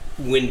saying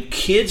when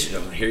kids,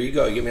 here you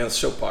go, you get me on the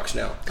soapbox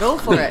now. Go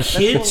for it.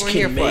 Kids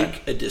can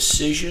make a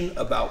decision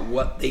about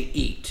what they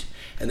eat,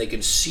 and they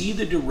can see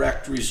the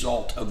direct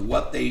result of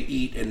what they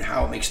eat and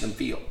how it makes them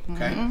feel.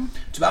 Okay,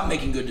 It's about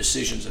making good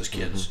decisions as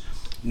kids.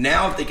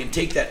 Now, if they can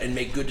take that and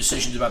make good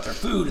decisions about their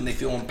food and they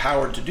feel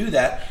empowered to do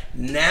that,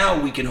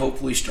 now we can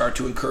hopefully start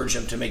to encourage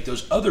them to make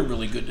those other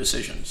really good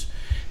decisions.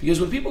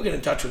 Because when people get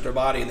in touch with their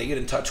body and they get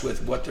in touch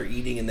with what they're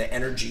eating and the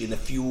energy and the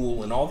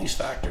fuel and all these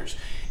factors,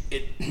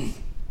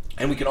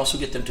 and we can also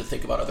get them to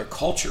think about other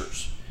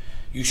cultures.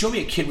 You show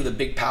me a kid with a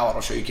big palate,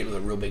 I'll show you a kid with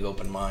a real big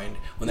open mind.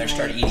 When they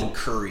start eating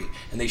curry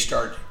and they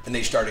start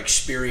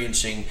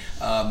experiencing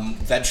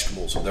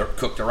vegetables, they're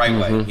cooked the right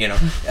way.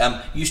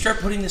 You start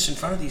putting this in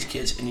front of these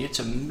kids, and it's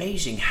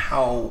amazing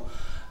how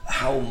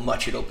how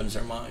much it opens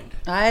their mind.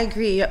 I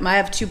agree. I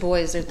have 2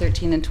 boys, they're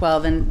 13 and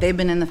 12, and they've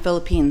been in the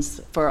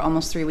Philippines for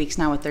almost 3 weeks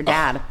now with their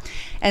dad.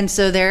 And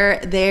so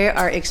they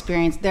are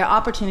experiencing, their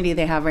opportunity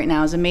they have right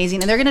now is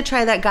amazing. And they're going to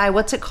try that guy,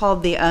 what's it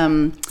called?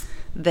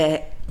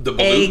 The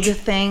egg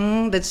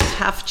thing that's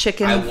half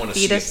chicken I want to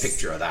see a fetus.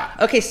 picture of that.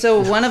 Okay,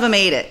 so one of them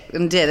ate it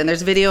and did, and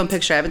there's video and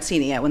picture. I haven't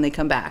seen it yet when they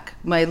come back.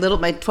 My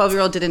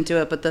 12-year-old didn't do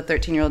it, but the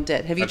 13-year-old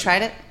did. Have you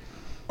tried it?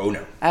 Oh,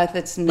 no. That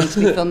makes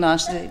me feel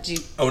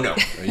nauseous. Oh, no.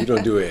 You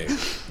don't do it.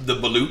 The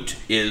balut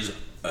is...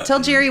 Tell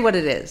Jerry what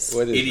it is.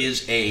 What is It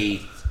is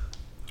a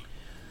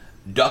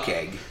duck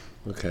egg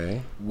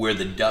Okay. where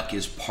the duck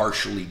is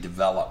partially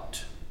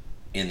developed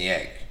in the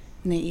egg.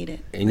 And they eat it.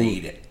 And they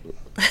eat it.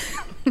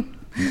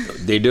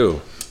 They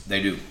do.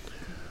 They do.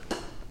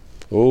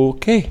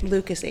 Okay.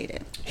 Lucas ate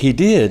it. He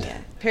did. Yeah,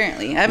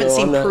 apparently. I haven't No,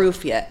 seen I'm not-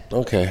 proof yet.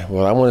 Okay.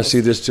 Well, I want to see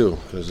this too,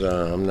 because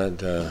I'm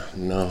not.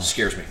 No.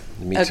 Scares me.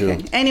 Me Okay.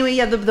 too. Anyway,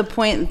 yeah, the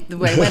point, the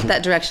way I went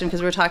that direction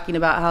because we're talking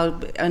about how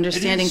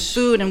understanding is.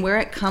 food and where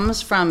it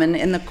comes from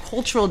and the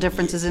cultural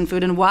differences in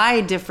food and why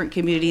different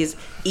communities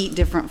eat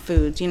different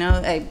foods. You know,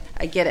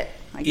 I get it.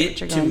 I get It, what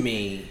you're to going.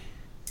 me,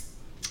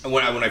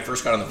 when I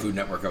first got on the Food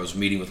Network, I was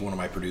meeting with one of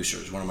my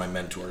producers, one of my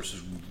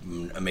mentors,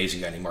 an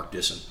amazing guy named Mark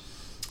Disson.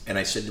 And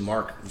I said to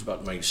Mark, it was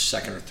about my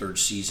 2nd or 3rd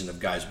season of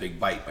Guy's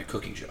Big Bite, my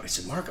cooking show. I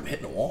said, Mark, I'm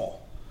hitting a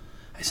wall.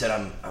 I said,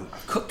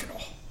 I've cooked it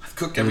all. I've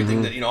cooked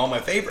everything that, all my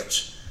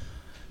favorites.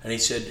 And he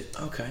said,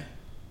 okay.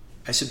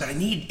 I said, but I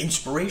need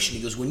inspiration.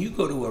 He goes, when you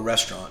go to a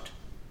restaurant,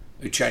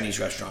 a Chinese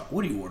restaurant,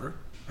 what do you order?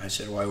 I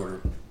said, well, I order.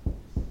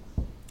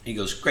 He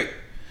goes, great.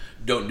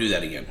 Don't do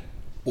that again.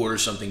 Order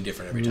something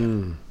different every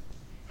time.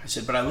 I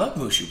said, but I love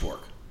Mushu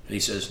pork. And he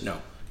says,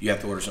 no, you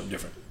have to order something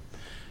different.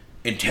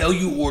 Until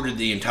you ordered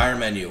the entire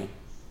menu,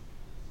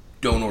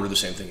 don't order the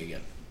same thing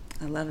again.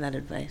 I love that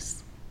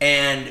advice.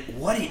 And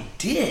what it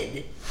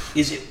did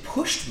is it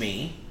pushed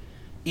me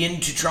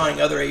into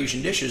trying other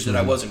Asian dishes that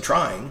I wasn't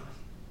trying,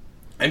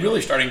 and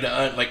really starting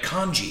to like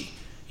congee,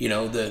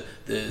 the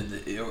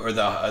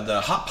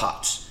hot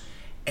pots,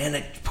 and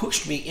it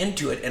pushed me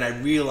into it. And I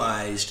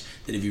realized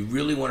that if you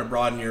really want to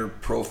broaden your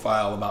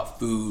profile about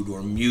food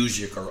or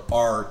music or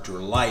art or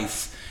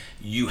life,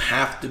 you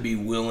have to be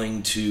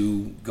willing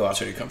to go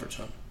outside your comfort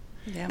zone.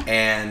 Yeah.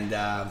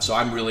 And so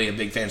I'm really a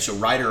big fan. So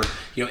Ryder,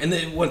 and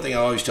the one thing I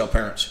always tell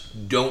parents,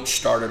 don't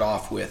start it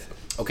off with,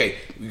 okay,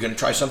 you're going to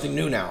try something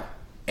new now.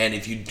 And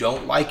if you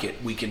don't like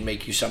it, we can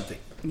make you something.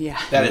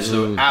 Yeah. That is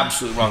the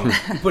absolute wrong.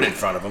 Put it in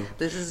front of them.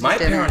 This is my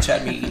dinner. parents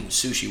had me eating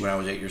sushi when I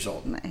was 8 years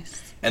old.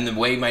 Nice. And the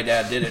way my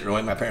dad did it, or the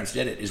way my parents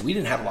did it, is we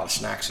didn't have a lot of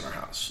snacks in our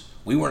house.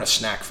 We weren't a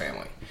snack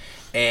family.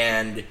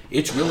 And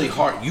it's really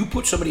hard. You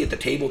put somebody at the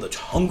table that's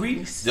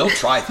hungry, they'll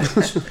try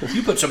things.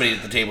 You put somebody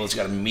at the table that's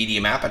got a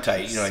medium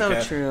appetite, So like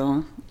that.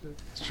 true.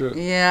 It's true.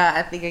 Yeah,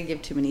 I think I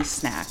give too many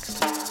snacks.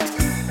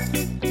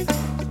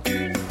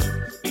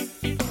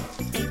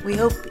 We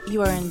hope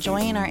you are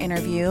enjoying our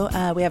interview.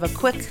 We have a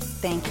quick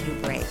thank you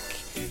break.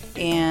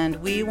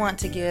 And we want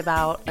to give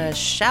out a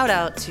shout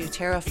out to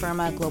Terra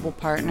Firma Global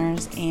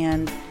Partners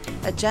and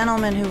a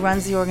gentleman who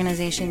runs the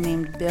organization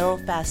named Bill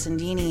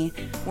Fassandini.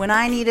 When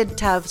I needed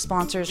to have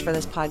sponsors for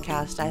this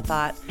podcast, I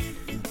thought,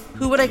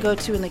 who would I go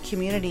to in the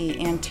community?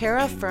 And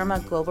Terra Firma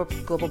Global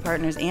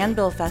Partners and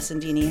Bill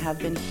Fassandini have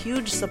been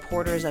huge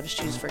supporters of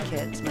Shoes for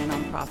Kids, my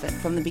nonprofit,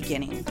 from the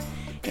beginning.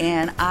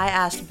 And I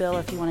asked Bill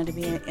if he wanted to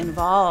be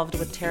involved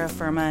with Terra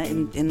Firma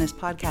in this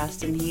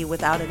podcast, and he,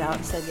 without a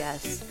doubt, said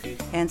yes.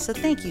 And so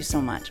thank you so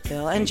much,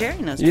 Bill. And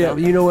Jerry knows Yeah, Bill.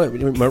 you know what?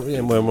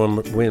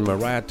 When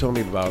Mariah told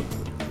me about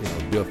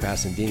Bill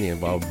Fassandini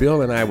involved,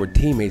 Bill and I were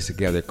teammates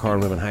together at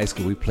Carl Levin High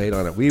School. We played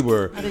on it. We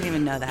were. I didn't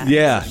even know that.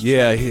 Yeah,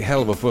 he's a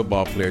hell of a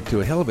football player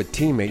too. A hell of a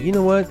teammate. You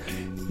know what?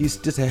 He's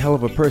just a hell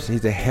of a person.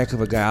 He's a heck of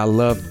a guy. I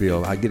love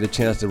Bill. I get a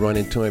chance to run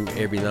into him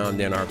every now and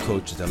then. Our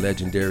coach, the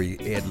legendary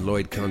Ed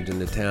Lloyd, comes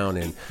into town,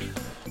 and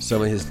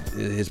some of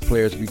his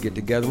players, we get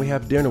together and we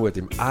have dinner with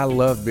him. I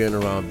love being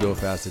around Bill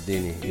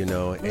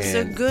Fassandini,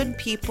 So good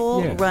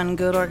people run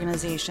good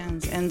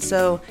organizations. And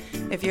so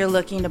if you're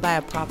looking to buy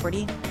a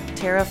property,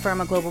 Terra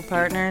Firma Global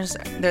Partners,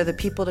 they're the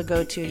people to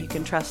go to. You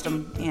can trust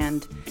them.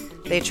 And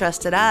they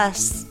trusted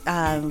us.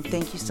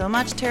 Thank you so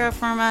much, Terra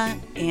Firma,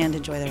 and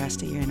enjoy the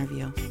rest of your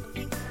interview.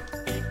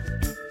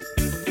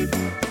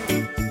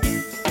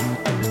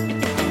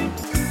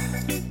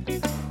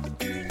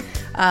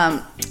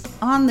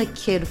 On the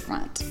kid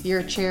front,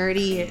 your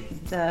charity,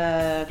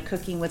 the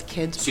Cooking with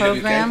Kids CWK,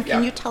 program,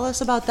 can yeah. you tell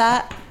us about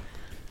that?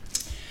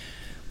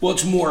 Well,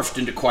 it's morphed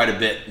into quite a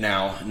bit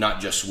now,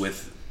 not just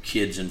with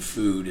kids and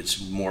food.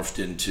 It's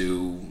morphed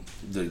into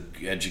the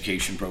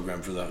education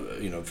program for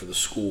the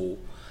school.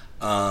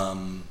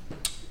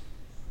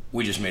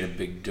 We just made a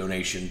big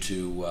donation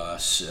to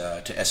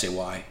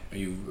SAY. Are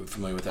you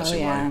familiar with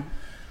SAY? yeah.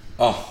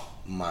 Oh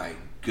my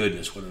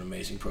goodness, what an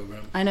amazing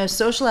program. I know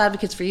Social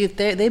Advocates for Youth,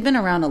 they've been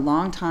around a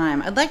long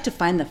time. I'd like to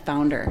find the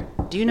founder.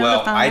 Do you know the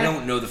founder? Well, I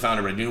don't know the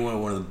founder, but I do know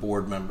one of the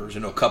board members. I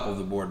know a couple of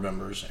the board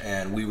members,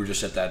 and we were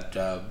just at that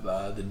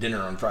the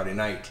dinner on Friday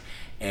night,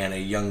 and a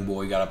young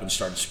boy got up and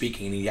started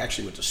speaking, and he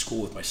actually went to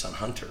school with my son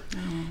Hunter.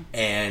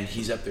 And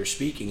he's up there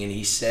speaking, and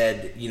he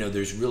said,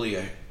 there's really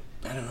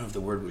I don't know if the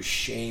word was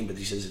shame, but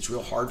he says it's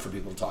real hard for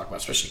people to talk about,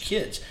 especially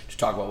kids, to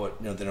talk about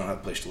what they don't have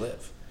a place to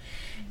live.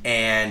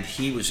 And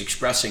he was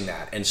expressing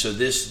that, and so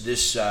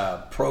this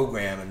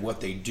program and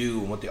what they do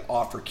and what they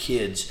offer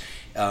kids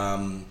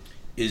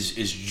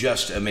is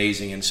just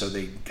amazing. And so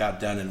they got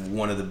done, and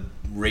one of the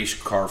race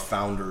car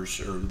founders,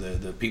 or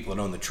the people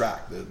that own the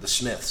track, the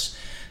Smiths,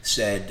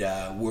 said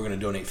we're going to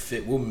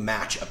donate. We'll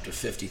match up to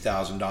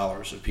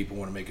 $50,000 if people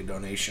want to make a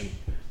donation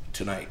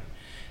tonight.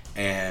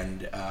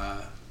 And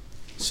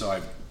so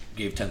I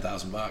gave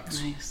 $10,000,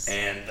 nice.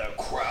 And the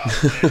crowd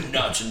went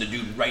nuts. And the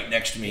dude right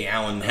next to me,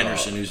 Alan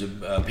Henderson, who's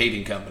a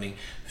paving company,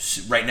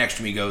 right next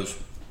to me goes,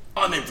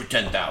 "I'm in for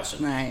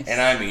 $10,000." Nice.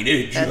 And I mean,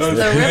 it That's just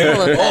the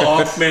ripple effect.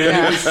 off, man.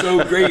 Yeah. It was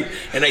so great.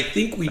 And I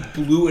think we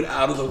blew it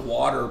out of the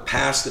water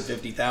past the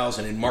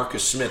 $50,000. And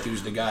Marcus Smith,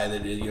 who's the guy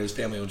that his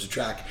family owns the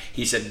track,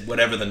 he said,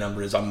 "Whatever the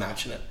number is, I'm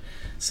matching it."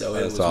 So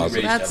That's we awesome.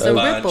 raised That's a the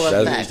bunch, ripple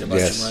raised effect. a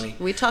bunch Yes. of money.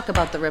 We talk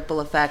about the ripple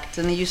effect,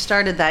 and you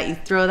started that. You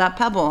throw that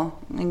pebble,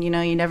 and you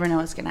never know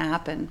what's going to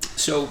happen.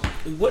 So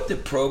what the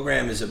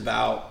program is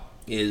about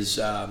is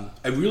I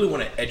really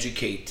want to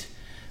educate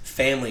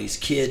families,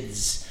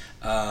 kids.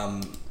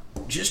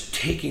 Just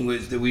taking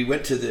we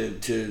went to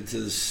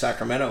the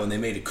Sacramento, and they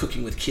made a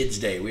Cooking with Kids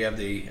Day. We have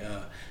the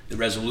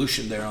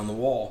resolution there on the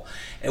wall,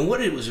 and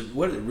what it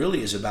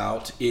really is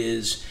about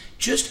is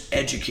just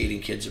educating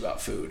kids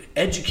about food,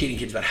 educating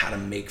kids about how to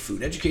make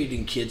food,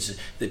 educating kids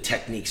the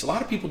techniques. A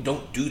lot of people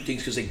don't do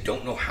things because they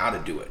don't know how to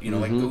do it.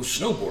 Like go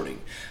snowboarding.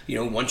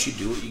 Once you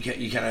do it,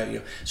 you kind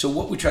of. So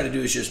what we try to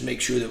do is just make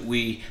sure that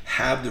we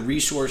have the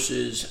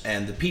resources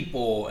and the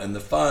people and the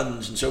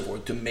funds and so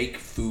forth to make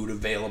food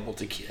available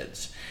to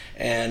kids.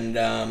 And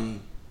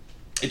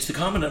it's the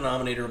common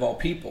denominator of all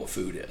people,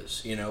 food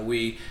is.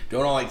 We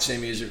don't all like the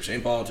same music,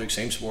 same politics,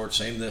 same sports,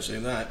 same this,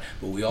 same that,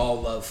 but we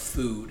all love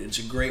food. It's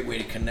a great way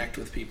to connect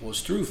with people is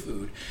through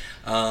food.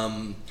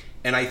 And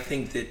I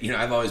think that,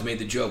 I've always made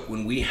the joke,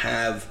 when we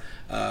have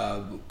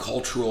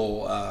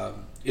cultural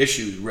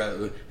issues,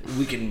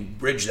 we can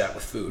bridge that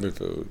with food.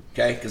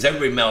 Okay? Because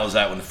everybody mellows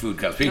out when the food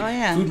comes.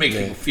 Food makes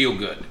people feel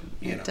good.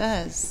 It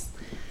does.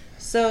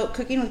 So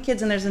Cooking with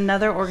Kids, and there's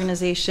another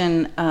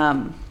organization.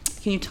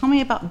 Can you tell me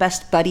about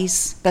Best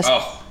Buddies?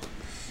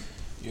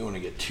 You want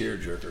to get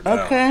tearjerker.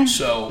 Okay.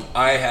 So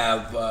I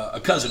have a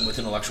cousin with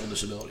intellectual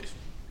disabilities.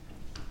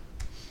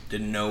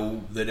 Didn't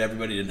know that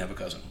everybody didn't have a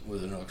cousin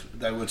with intellectual.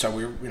 That's how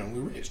we were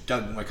raised.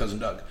 Doug, my cousin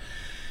Doug.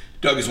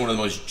 Doug is one of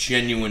the most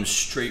genuine,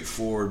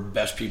 straightforward,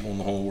 best people in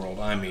the whole world.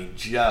 I mean,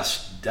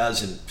 just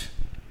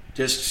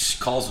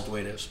calls it the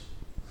way it is.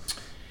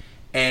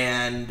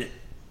 And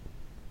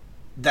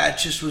that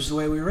just was the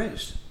way we were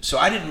raised. So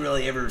I didn't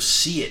really ever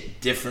see it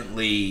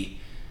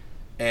differently,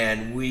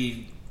 and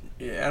I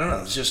don't know,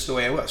 it's just the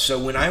way I was. So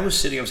when I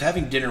was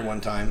having dinner one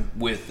time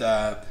with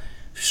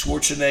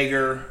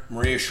Schwarzenegger,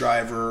 Maria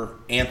Shriver,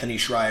 Anthony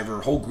Shriver,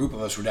 a whole group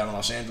of us were down in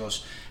Los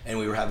Angeles, and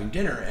we were having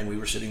dinner, and we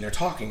were sitting there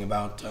talking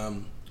about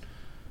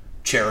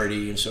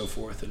charity and so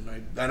forth, and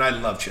I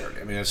love charity.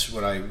 I mean, that's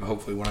what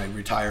hopefully when I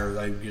retire,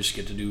 I just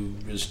get to do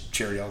is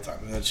charity all the time.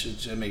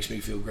 It makes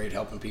me feel great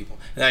helping people.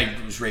 And I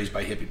was raised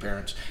by hippie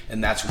parents,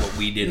 and that's what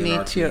we did in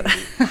our community.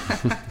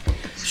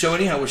 So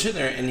anyhow, we're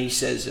sitting there, and he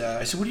says,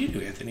 I said, "What do you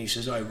do, Anthony?" He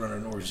says, "I run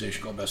an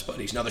organization called Best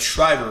Buddies." Now the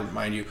Shriver,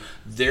 mind you,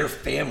 their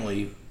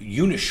family,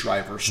 Eunice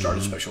Shriver,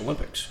 started Special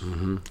Olympics.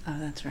 Oh,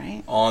 that's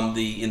right.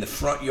 In the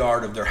front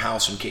yard of their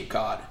house in Cape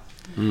Cod.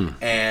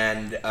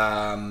 And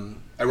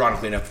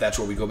ironically enough, that's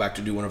where we go back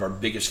to do one of our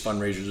biggest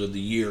fundraisers of the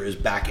year, is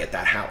back at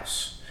that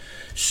house.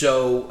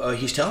 So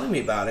he's telling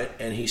me about it,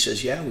 and he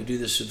says, "Yeah, we do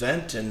this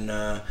event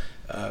and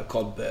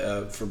called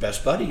for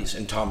Best Buddies,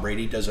 and Tom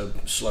Brady does a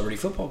celebrity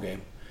football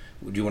game.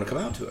 Do you want to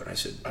come out to it?" And I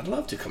said, "I'd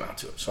love to come out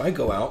to it." So I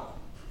go out,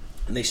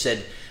 and I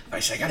said, "I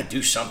got to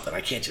do something.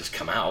 I can't just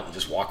come out and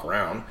just walk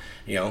around,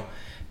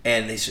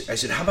 And I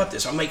said, "How about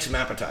this? I'll make some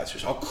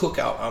appetizers. I'll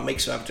make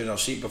some appetizers. I'll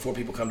see it before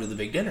people come to the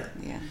big dinner."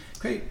 Yeah.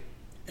 Great.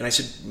 And I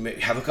said,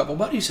 "Have a couple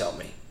buddies help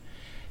me."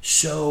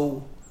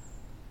 So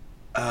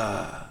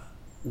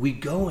we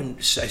go, and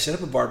I set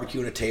up a barbecue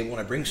and a table, and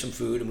I bring some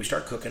food, and we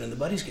start cooking, and the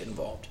buddies get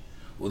involved.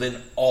 Well,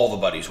 then all the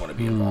buddies want to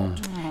be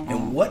involved.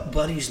 And what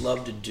buddies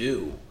love to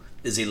do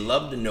is they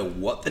love to know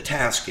what the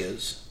task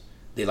is.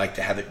 They like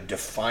to have it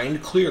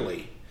defined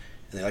clearly,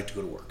 and they like to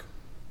go to work.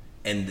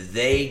 And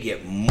they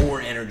get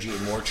more energy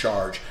and more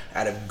charge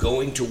out of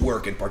going to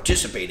work and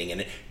participating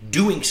in it,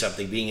 doing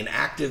something, being an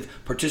active,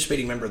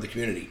 participating member of the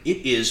community.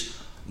 It is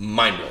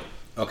mind-blowing.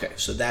 Okay,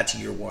 so that's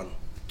year one.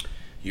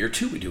 Year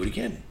two, we do it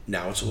again.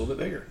 Now it's a little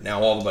bit bigger.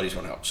 Now all the buddies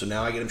want to help. So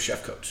now I get them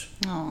chef coats.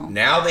 Aww.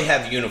 Now they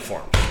have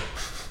uniforms.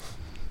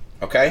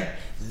 Okay?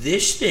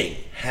 This thing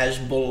has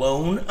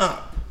blown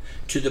up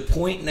to the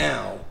point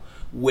now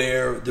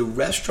where the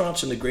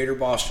restaurants in the greater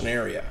Boston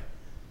area,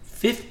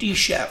 50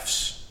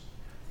 chefs,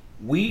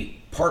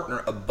 we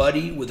partner a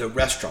buddy with a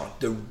restaurant.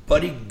 The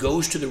buddy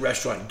goes to the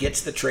restaurant,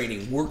 gets the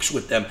training, works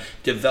with them,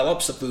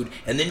 develops the food,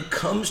 and then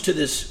comes to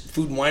this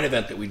food and wine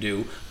event that we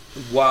do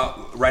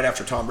right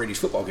after Tom Brady's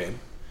football game.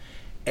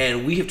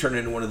 And we have turned it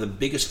into one of the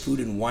biggest food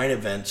and wine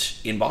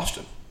events in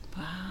Boston.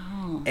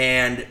 Wow.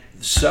 And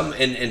some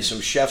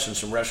chefs and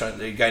some restaurants,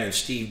 a guy named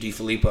Steve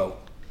DiFilippo,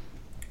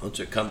 owns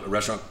a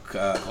restaurant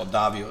called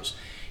Davio's.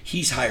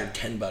 He's hired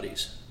 10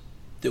 buddies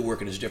that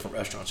work in his different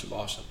restaurants in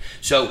Boston.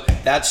 So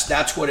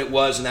that's what it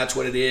was, and that's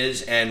what it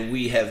is. And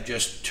we have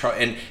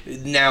and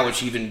now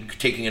it's even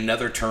taking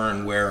another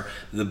turn where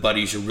the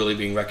buddies are really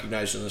being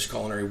recognized in this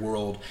culinary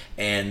world,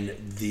 and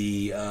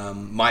the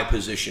my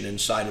position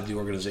inside of the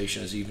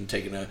organization has even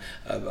taken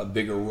a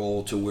bigger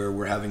role to where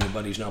we're having the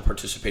buddies now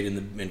participate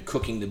in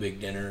cooking the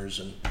big dinners,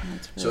 and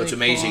so it's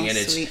amazing. Cool. And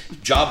Sweet.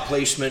 it's job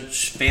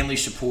placements, family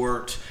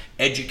support,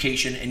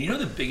 education, and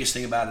the biggest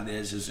thing about it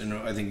is, and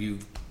I think you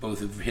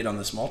both have hit on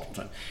this multiple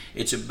times,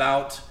 it's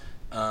about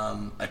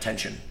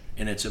attention,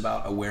 and it's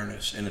about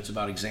awareness, and it's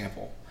about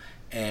example.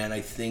 And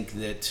I think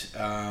that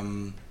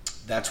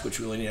that's what's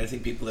really neat. I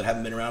think people that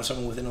haven't been around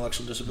someone with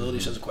intellectual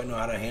disabilities doesn't quite know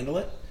how to handle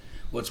it.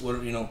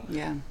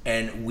 Yeah.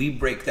 And we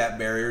break that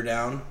barrier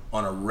down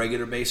on a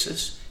regular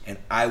basis, and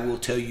I will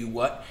tell you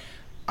what,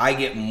 I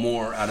get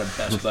more out of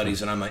Best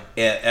Buddies than I'm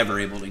ever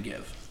able to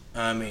give.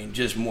 I mean,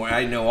 just more.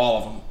 I know all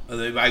of them.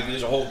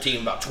 There's a whole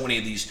team, about 20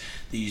 of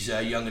these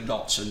young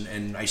adults,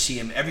 and I see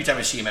them every time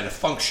I see them at a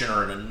function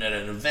or at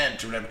an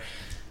event or whatever.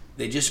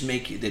 They just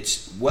make you.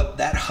 That's what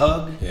that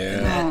hug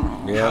and that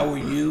how are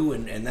you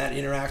and that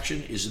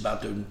interaction is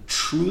about the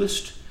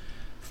truest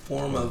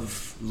form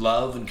of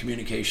love and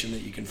communication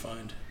that you can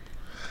find.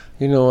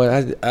 You know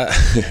what?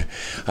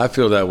 I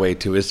feel that way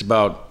too. It's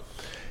about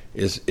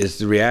it's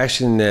the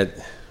reaction that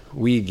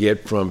we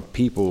get from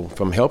people,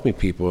 from helping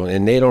people,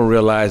 and they don't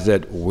realize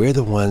that we're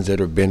the ones that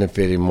are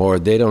benefiting more.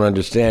 They don't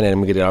understand it, and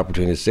we get the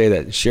opportunity to say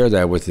that, share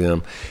that with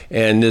them.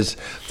 And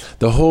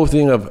the whole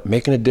thing of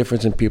making a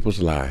difference in people's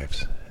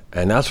lives.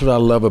 And that's what I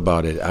love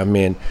about it. I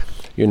mean,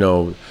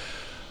 a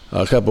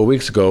couple of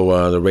weeks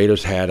ago, the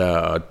Raiders had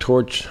a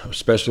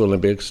Special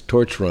Olympics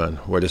torch run,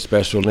 where the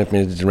Special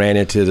Olympians ran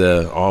into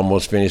the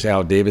almost finished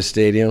Al Davis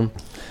Stadium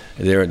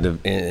there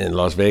in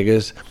Las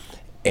Vegas.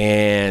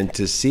 And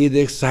to see the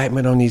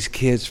excitement on these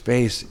kids'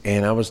 face,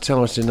 and I was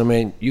telling them,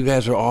 man, you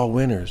guys are all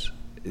winners.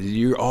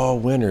 You're all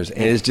winners.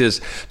 And it's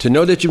just, to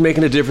know that you're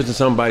making a difference in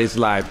somebody's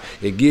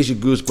life, it gives you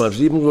goosebumps.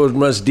 It even goes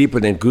much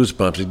deeper than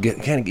goosebumps. It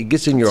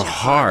gets in your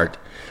heart.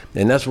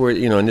 And that's where,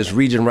 in this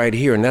region right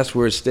here, and that's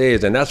where it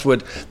stays. And that's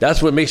what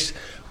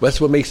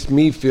makes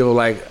me feel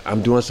like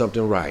I'm doing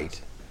something right.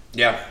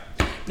 Yeah.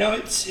 No,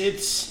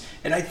 it's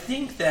and I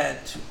think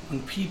that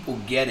when people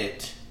get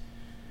it,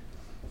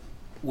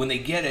 when they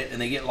get it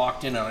and they get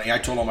locked in on it, I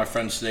told all my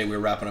friends today, we were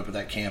wrapping up at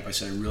that camp, I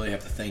said, I really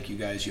have to thank you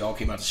guys. You all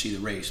came out to see the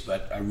race,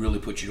 but I really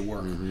put you to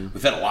work. Mm-hmm.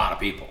 We've had a lot of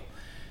people.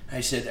 I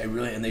said,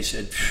 and they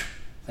said,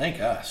 thank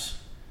us.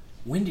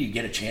 When do you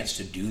get a chance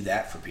to do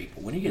that for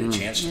people? When do you get a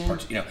chance to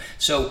participate?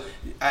 So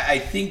I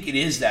think it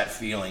is that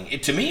feeling.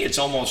 To me, it's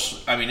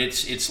almost,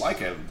 it's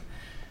like a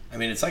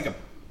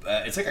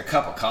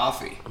cup of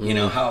coffee,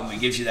 how it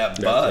gives you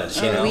that buzz,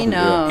 we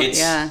know,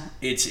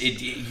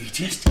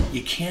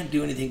 you can't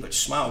do anything but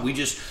smile.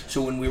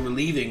 So when we were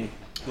leaving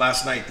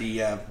last night, the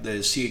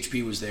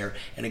CHP was there,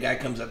 and a guy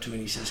comes up to me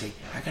and he says, hey,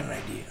 I got an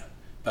idea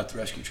about the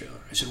rescue trailer.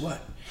 I said,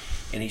 what?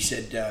 And he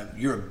said,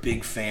 you're a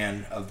big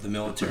fan of the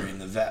military and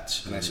the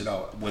vets. And I said,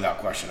 oh, without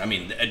question. I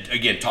mean,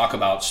 again, talk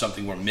about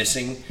something we're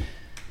missing.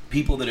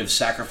 People that have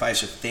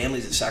sacrificed, or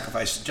families that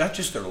sacrifice not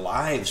just their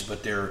lives,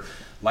 but their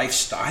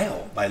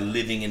lifestyle by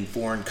living in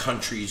foreign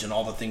countries and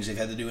all the things they've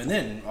had to do. And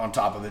then on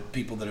top of it,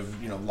 people that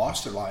have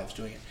lost their lives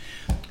doing it.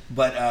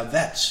 But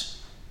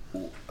vets,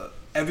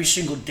 every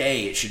single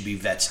day it should be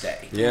Vets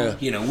Day. Yeah.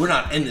 We're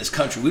not in this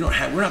country. We're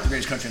not the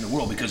greatest country in the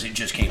world because it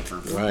just came for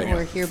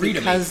We're here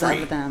freedom because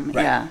of them.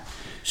 Right. Yeah.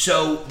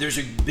 So there's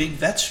a big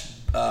vet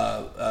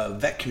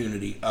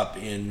community up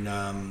in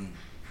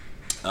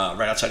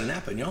right outside of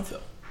Napa in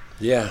Yountville.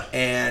 Yeah.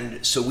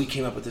 And so we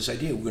came up with this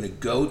idea. We're going to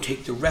go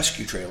take the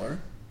rescue trailer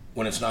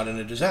when it's not in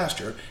a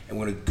disaster, and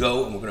we're going to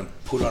go and we're going to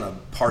put on a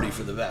party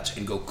for the vets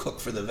and go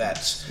cook for the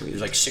vets. Sweet.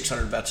 There's like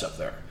 600 vets up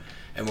there.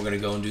 And we're going to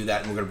go and do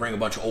that, and we're going to bring a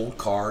bunch of old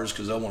cars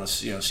because they'll want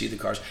to see the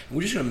cars. And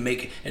we're just going to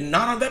make it, and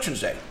not on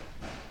Veterans Day.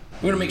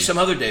 We're going to make some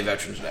other day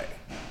Veterans Day.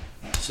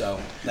 So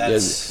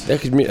that's...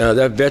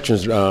 that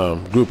veterans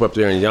group up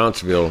there in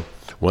Yountville,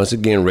 once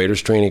again,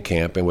 Raiders training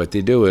camp, and what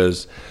they do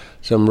is,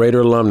 some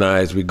Raider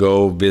alumni, we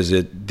go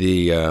visit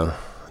the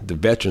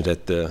veterans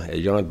at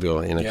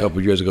Yountville. And a couple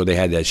of years ago, they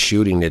had that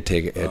shooting that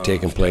had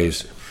taken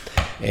place.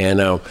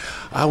 And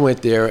I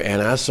went there,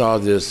 and I saw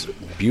this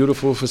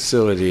beautiful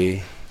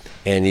facility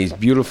and these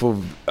beautiful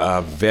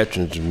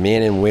veterans,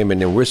 men and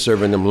women, and we're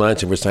serving them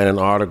lunch, and we're signing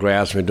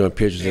autographs, and we're doing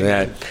pictures of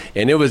that.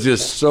 And it was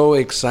just so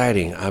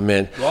exciting. I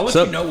mean, well, I'll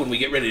let you know when we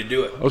get ready to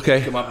do it. Okay,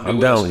 Come up and I'm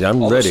down.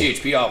 I'm all ready. The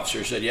CHP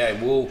officers said, yeah,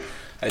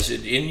 I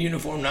said, in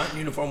uniform, not in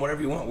uniform,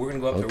 whatever you want. We're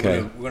going to go up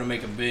there. We're going to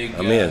make a big.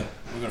 I'm in.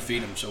 We're going to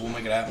feed them, so we'll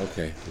make it happen.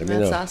 Okay, let me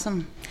know. That's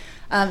awesome.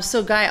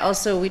 So, Guy,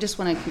 also, we just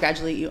want to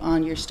congratulate you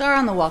on your star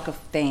on the Walk of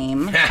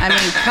Fame. I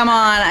mean, come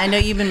on. I know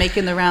you've been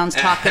making the rounds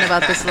talking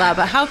about this a lot,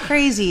 but how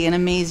crazy and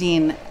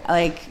amazing,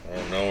 like... I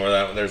don't know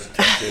where there's a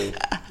tattoo.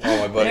 All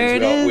my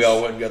buddies, we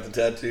all went and got the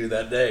tattoo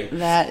that day.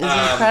 That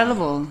is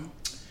incredible.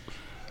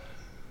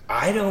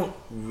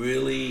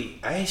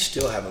 I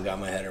still haven't got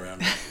my head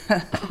around it.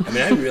 I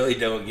mean, I really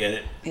don't get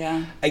it.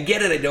 Yeah. I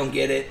get it, I don't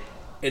get it.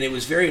 And it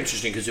was very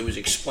interesting because it was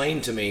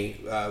explained to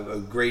me, a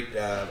great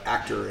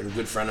actor and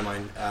good friend of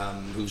mine,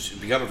 who's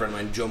become a friend of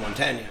mine, Joe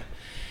Montana.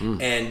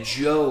 And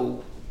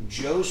Joe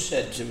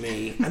said to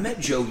me, I met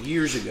Joe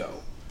years ago.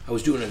 I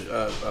was doing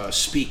a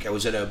speak. I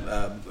was at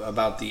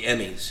about the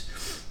Emmys.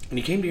 And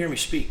he came to hear me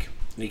speak.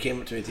 And he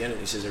came up to me at the end and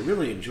he says, I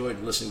really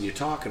enjoyed listening to you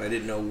talk, and I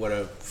didn't know what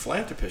a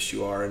philanthropist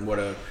you are and what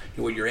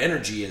your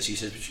energy is. He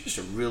says, but you're just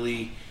you're a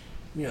really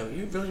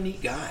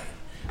neat guy.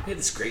 We had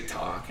this great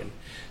talk. And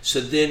so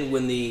then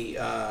when the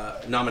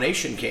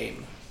nomination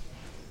came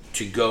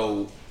to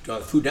go,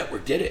 Food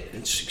Network did it.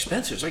 And it's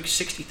expensive. It's like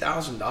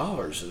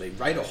 $60,000, and they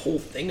write a whole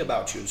thing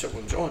about you and so on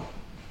and so on.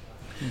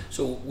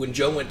 So when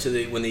Joe went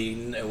to when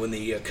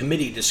the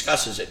committee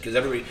discusses it, because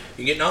everybody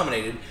you get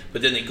nominated,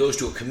 but then it goes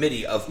to a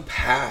committee of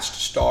past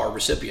star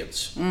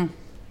recipients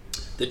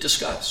that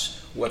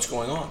discuss what's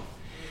going on,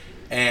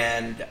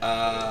 and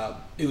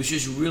it was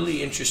just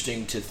really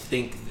interesting to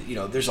think.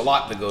 There's a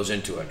lot that goes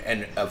into it,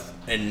 and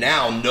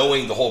now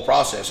knowing the whole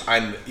process,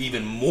 I'm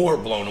even more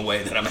blown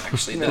away that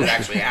it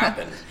actually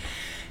happened,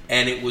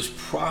 and it was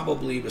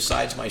probably,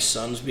 besides my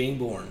sons being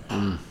born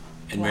and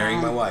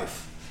marrying my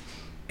wife,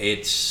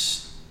 it's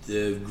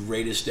the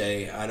greatest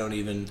day. I don't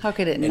even. How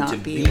could it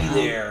not be?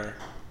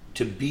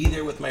 To be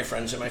there with my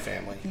friends and my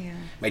family. Yeah.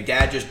 My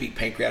dad just beat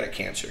pancreatic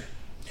cancer,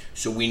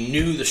 so we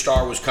knew the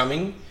star was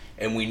coming,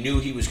 and we knew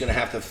he was going to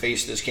have to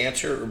face this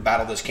cancer or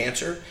battle this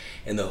cancer.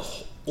 And the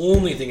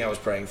only thing I was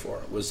praying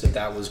for was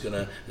that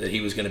he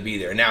was gonna be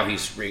there. Now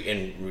he's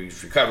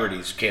recovered.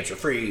 He's cancer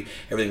free.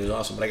 Everything was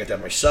awesome. But I got to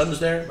have my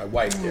sons there, my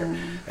wife there.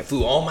 I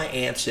flew all my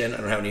aunts in. I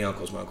don't have any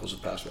uncles. My uncles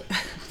have passed away.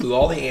 Flew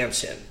all the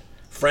aunts in.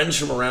 Friends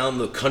from around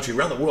the country,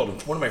 around the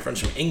world. One of my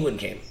friends from England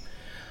came.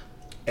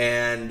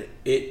 And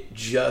it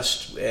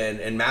just,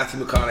 and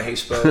Matthew McConaughey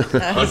spoke,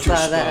 Hunter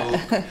spoke.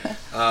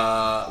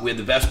 We had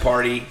the best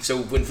party. So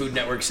when Food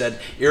Network said,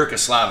 Erica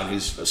Slavin,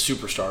 who's a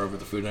superstar over at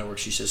the Food Network,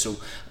 she says, so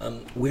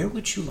where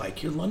would you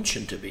like your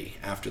luncheon to be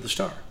after the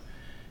star?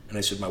 And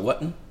I said, my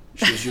whatin'?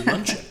 She goes, your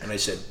luncheon. And I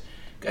said,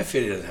 Guy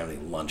Fieri doesn't have any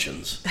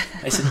luncheons.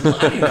 I said,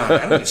 I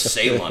don't even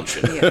say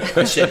luncheon.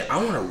 I said,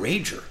 I want a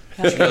Rager.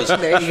 She goes,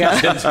 there you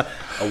go.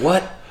 A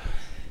what?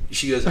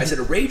 She goes, I said,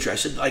 a Rager. I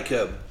said, like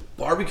a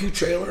barbecue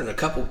trailer and a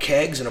couple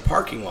kegs in a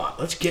parking lot.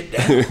 Let's get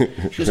down.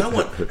 She goes, I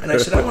want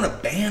a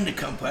band to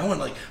come play. I want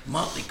like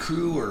Motley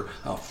Crue or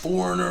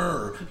Foreigner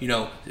or,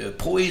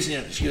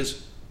 Poison. She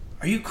goes,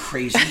 are you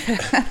crazy?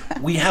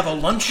 We have a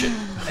luncheon.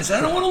 I said,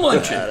 I don't want a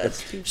luncheon. That's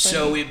too funny.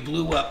 So it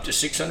blew up to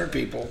 600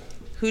 people.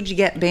 Who'd you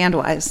get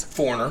band-wise?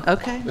 Foreigner.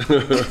 Okay.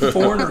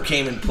 Foreigner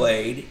came and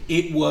played.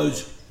 It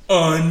was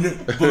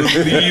unbelievable.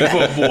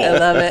 I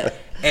love it.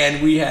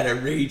 And we had a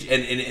rage,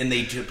 and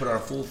they put on a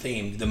full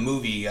theme. The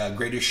movie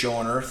Greatest Show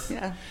on Earth.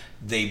 Yeah.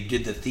 They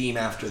did the theme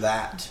after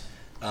that,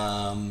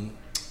 so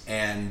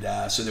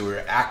there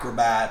were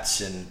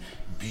acrobats and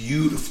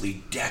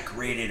beautifully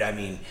decorated. I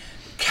mean,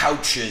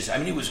 couches. I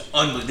mean, it was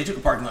unbelievable. They took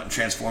a parking lot and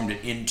transformed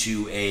it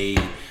into a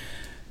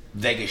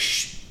Vegas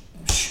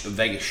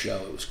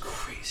show. It was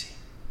crazy.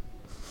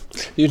 A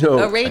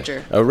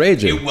Rager. A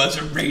Rager. It was a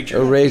Rager.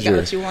 A Rager. Got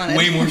what you wanted.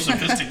 Way more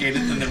sophisticated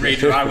than the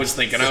Rager I was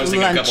thinking. I was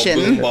thinking Luncheon. a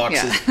couple boom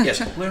boxes. Yeah.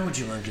 Yes. Where would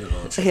you like your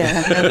lunch?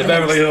 Yeah. The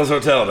Beverly Hills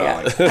Hotel,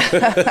 darling.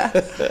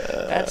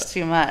 That's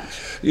too much.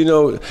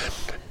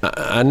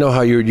 I know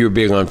how you're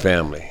big on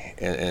family,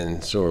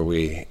 and so are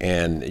we.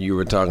 And you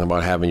were talking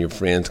about having your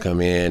friends come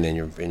in, and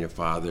your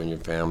father and your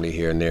family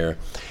here and there,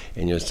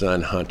 and your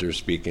son Hunter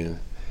speaking.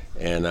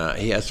 And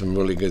he has some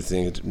really good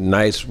things,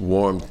 nice,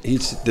 warm.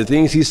 The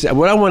things he said.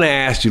 What I want to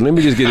ask you, let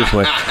me just get this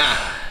one.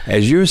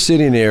 As you're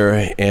sitting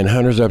there and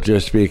Hunter's up there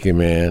speaking,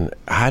 man,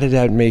 how did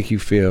that make you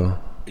feel?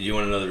 You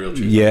want to know the real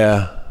truth?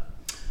 Yeah.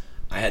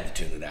 I had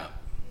to tune it out.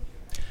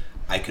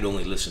 I could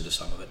only listen to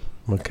some of it.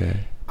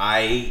 Okay.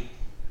 I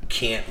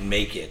can't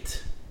make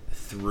it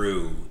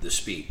through the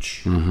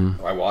speech.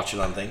 Mm-hmm. I watch it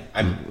on thing.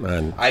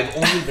 I've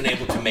only been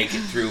able to make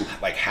it through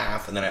like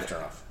half, and then I have to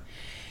turn off.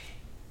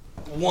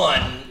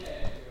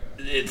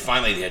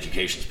 Finally the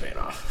education's paying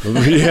off.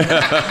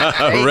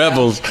 Yeah.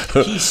 Rebels.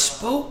 He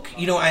spoke,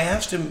 I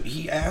asked him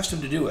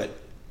to do it,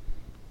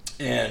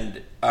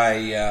 and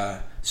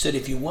I said,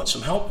 if you want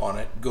some help on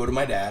it, go to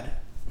my dad,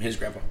 his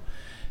grandpa,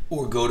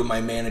 or go to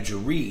my manager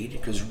Reed,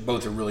 because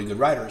both are really good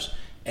writers.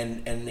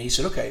 And he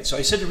said, okay. So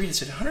I said to Reed, I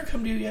said, Hunter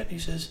come to you yet? He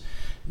says,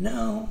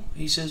 no.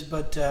 He says,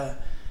 but I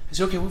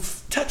said, okay, we'll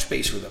touch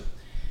base with him.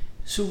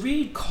 So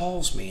Reed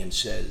calls me and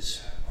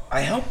says,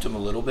 I helped him a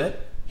little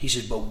bit. He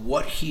said, but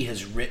what he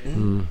has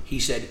written, he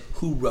said,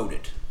 who wrote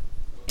it?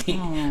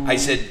 I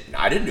said,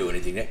 I didn't do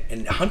anything.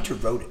 And Hunter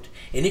wrote it.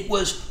 And it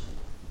was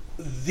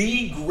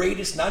the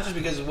greatest, not just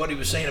because of what he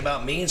was saying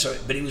about me, and so,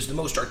 but he was the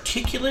most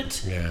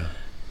articulate,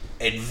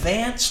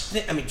 advanced.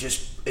 I mean,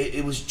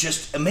 it was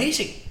just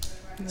amazing.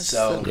 That's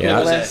So the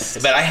yeah,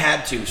 coolest. but I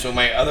had to. So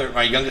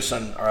my youngest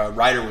son,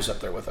 Ryder, was up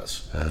there with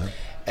us,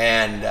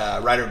 and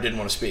Ryder didn't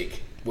want to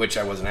speak, which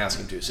I wasn't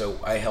asking to. So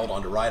I held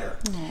on to Ryder,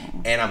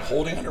 and I'm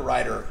holding on to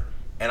Ryder,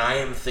 and I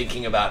am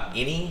thinking about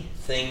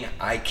anything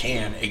I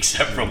can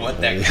except for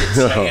what that kid's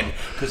saying,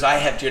 because I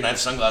have tears. And I have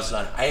sunglasses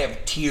on. I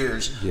have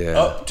tears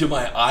up to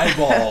my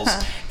eyeballs,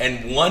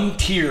 and one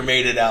tear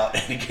made it out,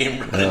 and it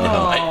came running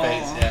down my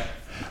face. Yeah.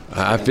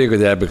 I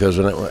figured that because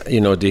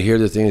when to hear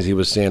the things he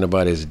was saying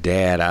about his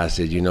dad, I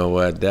said, you know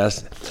what,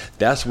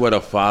 that's what a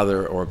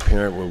father or a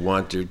parent would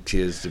want their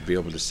kids to be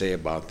able to say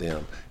about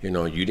them. You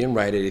didn't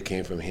write it; it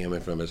came from him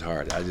and from his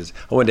heart. I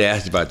wanted to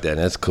ask you about that.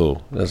 That's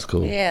cool. That's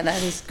cool. Yeah,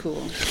 that is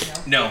cool.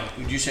 No,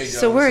 would you say?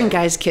 So we're in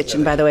Guy's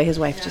kitchen, by the way. His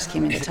wife just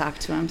came in to talk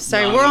to him.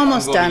 Sorry, No, we're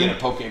almost I'm going done. to get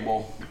a poke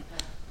bowl.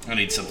 I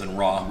need something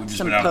raw. We've just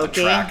Some been out at the poke?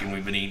 track and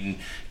we've been eating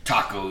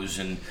tacos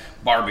and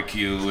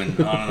barbecue and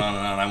on and on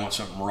and on. I want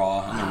something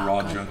raw. I'm a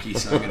raw junkie,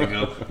 so I'm gonna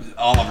go.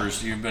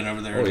 Oliver's, you've been over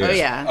there. Oh,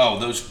 yeah. Oh,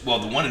 those. Well,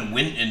 the one in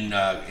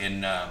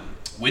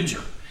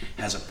Windsor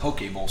has a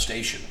poke bowl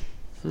station.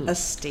 A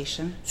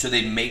station. So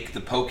they make the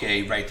poke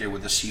right there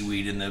with the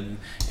seaweed and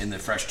the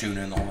fresh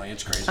tuna and the whole thing.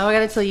 It's crazy. Oh, I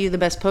got to tell you the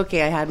best poke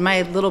I had.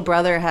 My little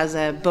brother has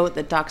a boat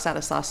that docks out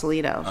of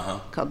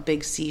Sausalito called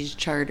Big Siege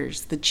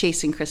Charters, the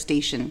Chasing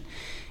Crustacean.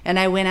 And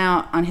I went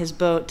out on his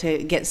boat to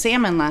get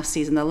salmon last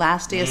season, the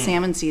last day of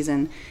salmon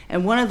season.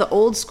 And one of the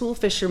old school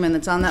fishermen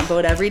that's on that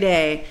boat every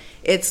day,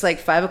 it's like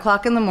 5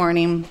 o'clock in the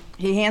morning.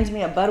 He hands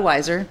me a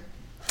Budweiser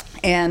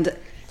and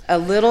a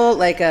little,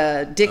 like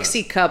a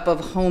Dixie cup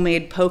of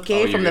homemade poke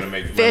from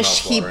the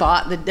fish he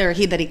bought,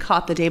 that he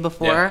caught the day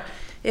before. Yeah.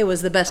 It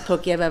was the best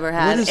poke I've ever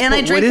had. And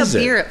I drank a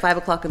beer at 5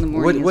 o'clock in the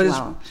morning as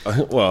well.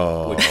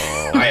 Well,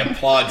 I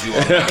applaud you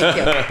on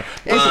that.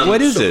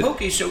 what is it?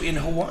 Okay, so in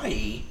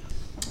Hawaii,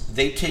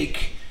 they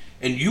take,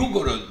 and you'll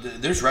go to,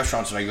 there's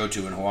restaurants that I go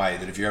to in Hawaii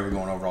that if you're ever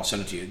going over, I'll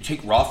send it to you.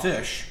 Take raw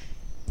fish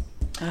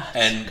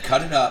and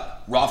cut it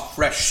up, raw,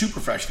 fresh,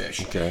 super fresh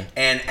fish,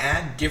 and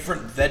add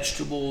different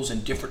vegetables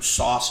and different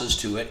sauces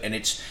to it, and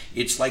it's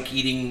like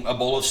eating a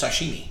bowl of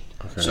sashimi.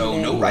 Okay. So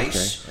no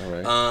rice.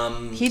 Okay. All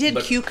right. He did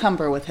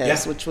cucumber with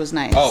his, which was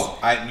nice. Oh,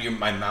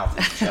 my mouth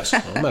is just.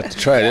 I'm about to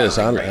try this.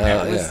 It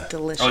was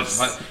delicious. Oh, it's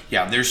fun.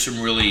 Yeah, there's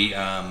some really.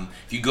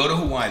 If you go to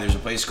Hawaii, there's a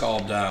place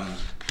called.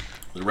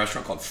 There's a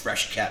restaurant called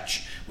Fresh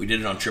Catch. We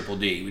did it on Triple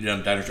D. We did it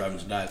on Diners,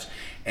 Drive-Ins, and Dives.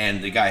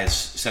 And the guy has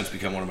since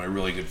become one of my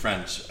really good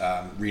friends,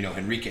 Reno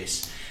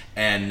Henriquez.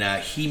 And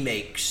he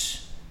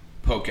makes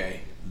poke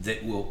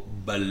that will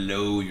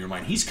blow your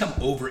mind. He's come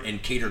over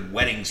and catered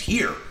weddings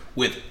here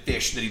with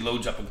fish that he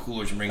loads up in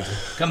coolers and brings.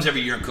 Comes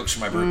every year and cooks for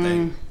my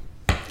birthday.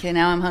 Okay,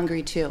 now I'm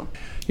hungry too.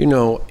 I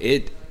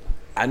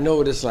know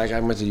what it's like. I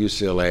went to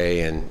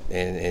UCLA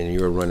and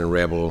you were running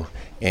Rebel.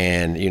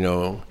 And,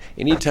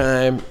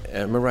 anytime,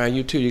 Mariah,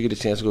 you too, you get a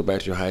chance to go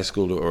back to your high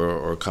school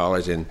or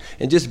college and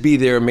just be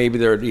there. Maybe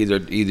they're either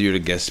you're the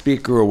guest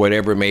speaker or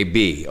whatever it may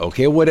be,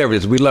 okay? Whatever it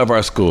is. We love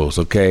our schools,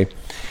 okay?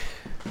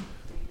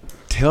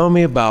 Tell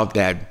me about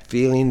that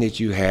feeling that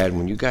you had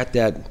when you got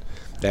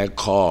that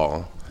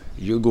call.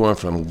 You're going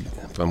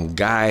from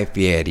Guy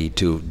Fieri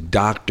to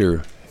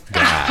Dr.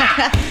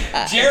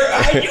 Guy.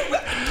 Jared,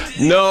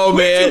 no,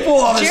 man.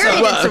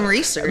 Jerry did some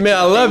research. Man,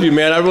 I love you,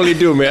 man. I really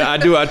do, man. I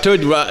do. I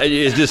told you,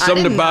 it's just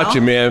something about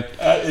you, man.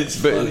 It's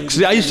funny.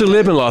 See, I used to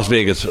live in Las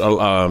Vegas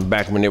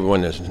back when they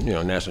won this,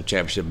 national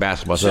championship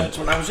basketball. So that's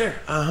when I was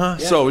there. Yeah.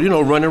 So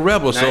running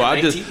Rebel.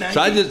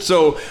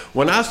 So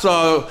when I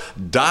saw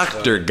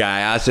Dr.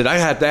 Guy, I said I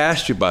had to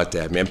ask you about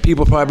that, man.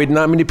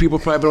 Not many people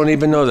probably don't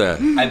even know that.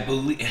 I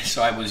believe.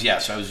 So I was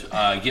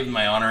given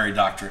my honorary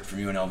doctorate from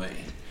UNLV,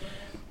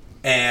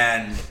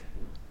 and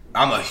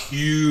I'm a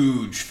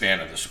huge fan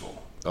of the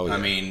school. Oh, yeah. I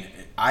mean,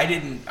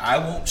 I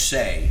won't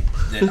say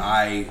that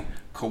I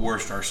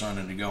coerced our son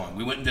into going.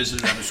 We went and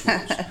visited other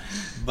schools,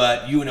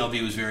 but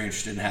UNLV was very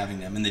interested in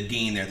having them. And the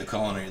dean there, the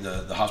culinary,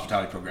 the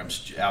hospitality program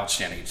is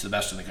outstanding. It's the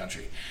best in the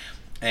country.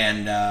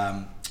 And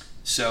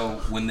so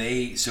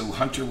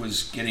Hunter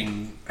was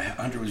getting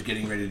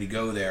ready to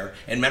go there.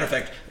 And matter of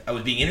fact, I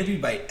was being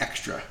interviewed by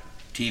Extra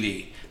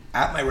TV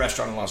at my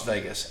restaurant in Las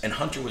Vegas, and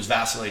Hunter was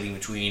vacillating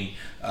between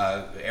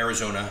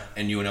Arizona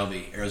and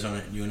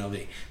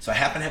UNLV. So I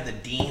happened to have the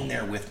dean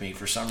there with me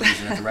for some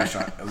reason at the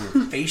restaurant. We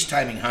were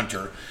FaceTiming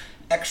Hunter.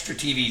 Extra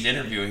TV's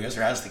interviewing us,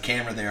 or has the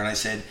camera there, and I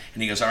said,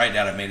 and he goes, "All right,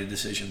 Dad, I've made a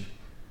decision."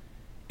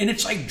 And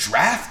it's like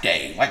draft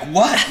day. Like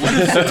what? What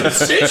is the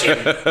decision?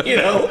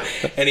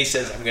 And he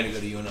says, "I'm going to go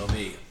to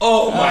UNLV."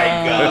 Oh my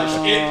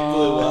gosh, it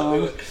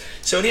blew up.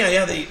 So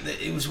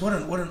it was what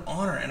an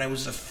honor, and I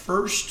was the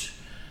first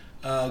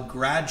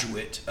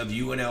graduate of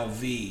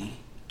UNLV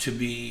to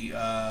be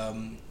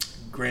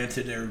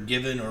granted or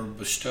given or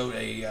bestowed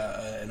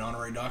an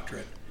honorary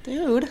doctorate.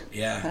 Dude.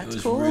 Yeah, that's it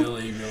was cool.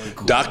 really, really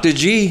cool. Dr.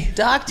 G.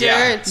 Doctor.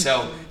 Yeah,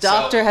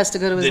 Doctor has to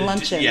go to his the,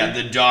 luncheon. Yeah,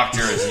 the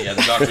doctor's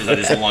at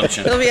his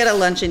luncheon. He'll be at a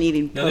luncheon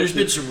eating. No, there's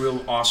been some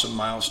real awesome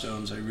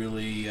milestones. I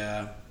really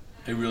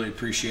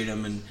appreciate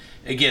them. And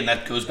again,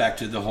 that goes back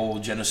to the whole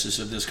genesis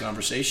of this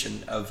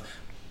conversation of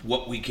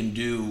what we can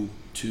do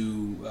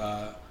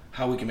to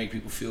how we can make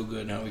people feel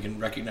good, and how we can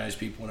recognize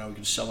people, and how we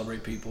can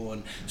celebrate people.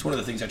 And it's one of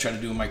the things I try to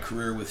do in my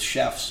career with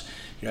chefs.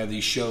 You know, I have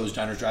these shows,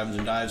 Diners, Drive-Ins,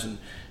 and Dives,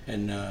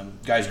 and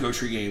Guys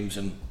Grocery Games,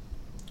 and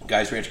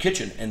Guys Ranch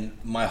Kitchen. And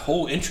my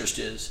whole interest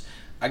is,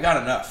 I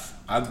got enough.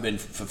 I've been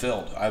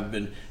fulfilled.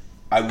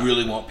 I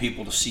really want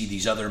people to see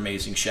these other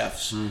amazing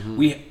chefs.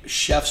 Mm-hmm.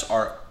 Chefs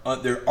are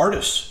they're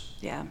artists.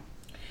 Yeah.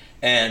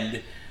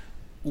 And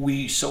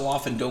we so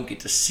often don't get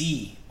to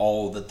see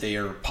all that they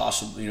are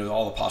possible,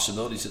 all the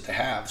possibilities that they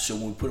have. So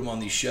when we put them on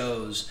these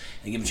shows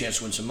and give them a chance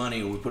to win some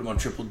money, or we put them on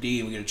Triple D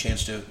and we get a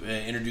chance to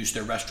introduce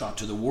their restaurant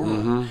to the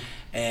world,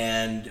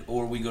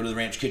 or we go to the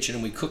Ranch Kitchen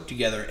and we cook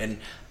together. And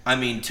I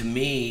mean, to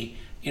me,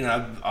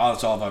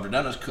 that's all I've ever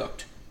done is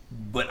cooked.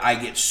 But I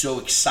get so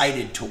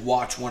excited to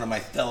watch one of my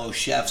fellow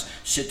chefs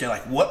sit there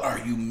like, what are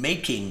you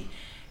making?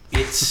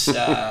 It's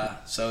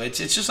so it's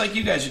just like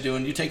you guys are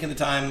doing. You're taking the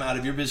time out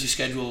of your busy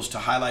schedules to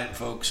highlight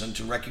folks and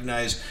to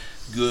recognize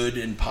good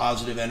and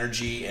positive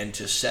energy and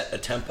to set a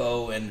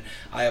tempo. And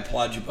I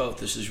applaud you both.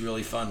 This is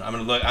really fun.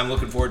 I'm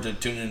looking forward to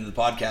tuning into the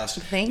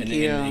podcast. Thank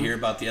you. And hear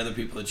about the other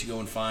people that you go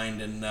and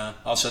find. And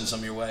I'll send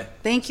some your way.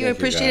 Thank you. I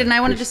appreciate it. And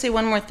I wanted to say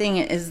one more thing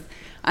is,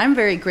 I'm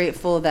very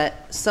grateful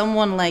that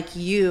someone like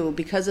you,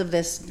 because of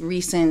this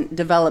recent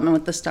development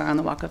with the Star on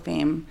the Walk of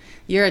Fame,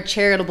 you're a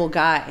charitable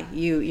guy.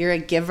 You're a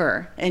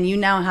giver, and you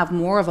now have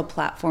more of a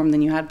platform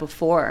than you had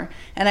before.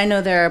 And I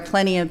know there are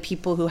plenty of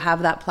people who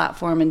have that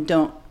platform and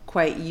don't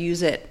quite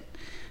use it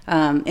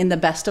in the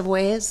best of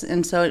ways.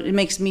 And so it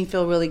makes me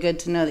feel really good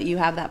to know that you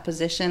have that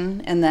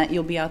position and that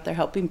you'll be out there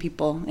helping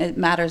people. It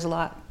matters a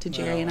lot to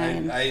Jerry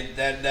and I.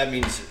 That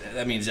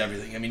means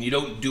everything. I mean, you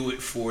don't do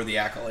it for the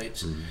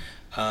accolades. Mm-hmm.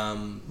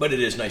 But it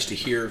is nice to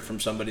hear from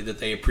somebody that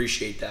they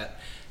appreciate that.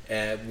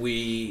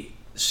 We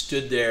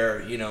stood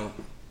there,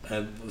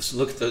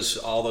 look at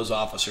all those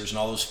officers and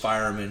all those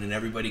firemen and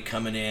everybody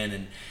coming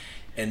in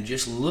and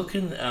just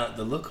looking at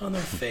the look on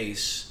their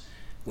face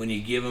when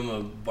you give them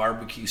a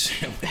barbecue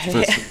sandwich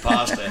with some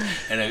pasta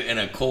and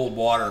a cold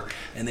water,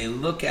 and they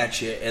look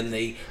at you and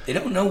they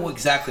don't know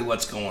exactly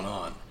what's going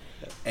on.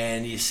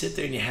 And you sit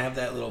there and you have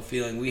that little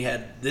feeling.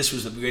 This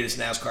was the greatest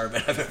NASCAR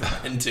event I've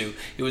ever been to.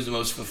 It was the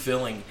most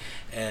fulfilling.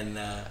 And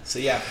so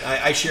yeah,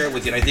 I share it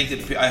with you. And I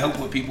think that I hope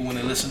what people, when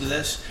they listen to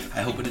this,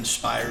 I hope it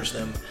inspires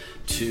them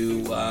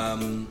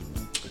to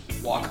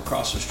walk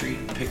across the street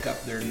and pick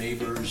up their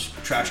neighbor's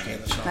trash can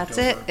that's knocked That's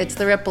over. it. It's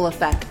the ripple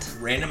effect.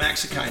 Random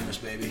acts of kindness,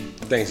 baby.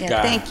 Thanks, Yeah,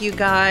 guys. thank you,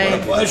 guys. What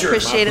a pleasure.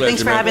 Appreciate it. My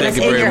Thanks for pleasure, having man. us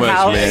Thank you in very your much,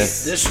 house.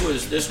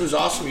 man. This was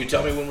awesome. You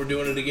tell me when we're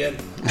doing it again.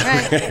 All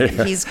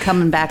right. He's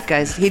coming back,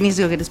 guys. He needs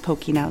to go get his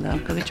pokey now, though.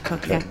 Go get your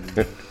pokey.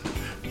 Yeah.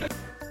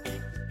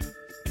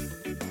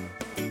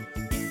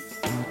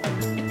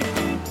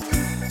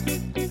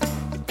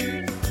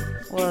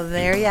 Well,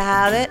 there you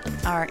have it.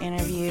 Our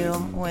interview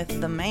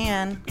with the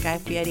man, Guy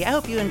Fieri. I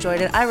hope you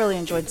enjoyed it. I really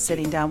enjoyed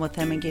sitting down with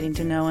him and getting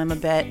to know him a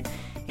bit.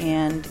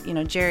 And,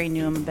 Jerry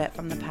knew him a bit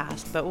from the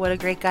past. But what a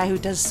great guy who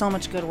does so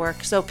much good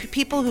work. So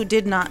people who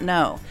did not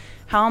know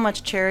how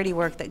much charity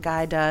work that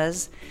Guy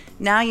does,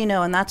 now you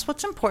know. And that's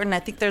what's important. I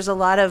think there's a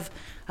lot of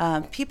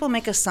people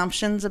make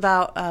assumptions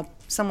about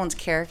someone's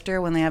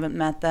character when they haven't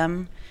met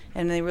them.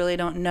 And they really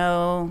don't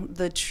know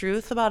the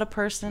truth about a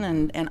person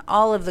and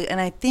all of the...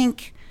 And I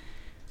think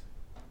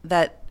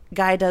that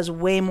Guy does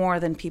way more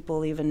than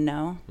people even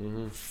know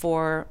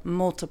for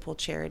multiple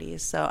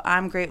charities. So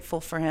I'm grateful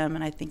for him,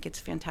 and I think it's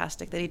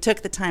fantastic that he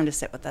took the time to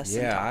sit with us.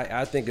 Yeah,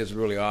 I think it's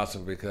really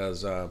awesome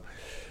because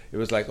it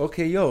was like,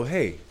 okay,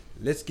 hey,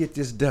 let's get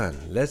this done.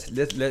 Let's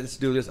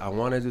do this. I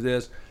want to do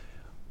this.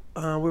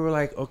 We were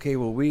like, okay,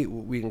 well,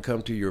 we can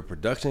come to your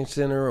production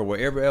center or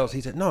wherever else. He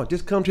said, no,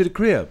 just come to the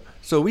crib.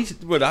 So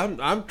what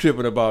I'm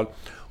tripping about.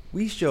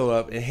 We show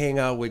up and hang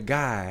out with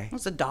Guy.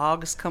 The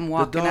dogs come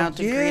walking out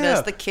to greet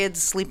us. The kids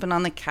sleeping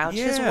on the couch.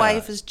 Yeah. His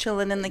wife is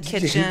chilling in the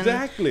kitchen.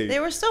 Exactly. They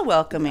were so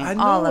welcoming, I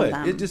know all of it.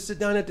 them. It just sit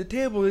down at the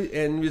table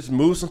and just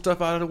move some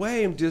stuff out of the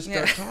way and just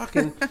start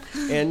talking.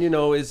 And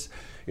it's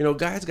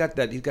Guy's got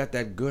that. He's got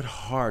that good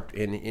heart,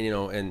 and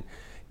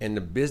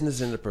the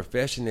business and the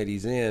profession that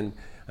he's in.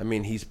 I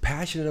mean, he's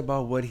passionate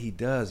about what he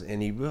does,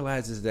 and he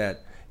realizes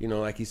that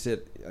like he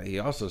said. He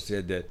also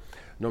said that.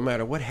 No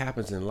matter what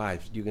happens in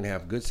life, you can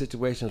have good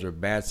situations or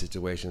bad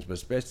situations, but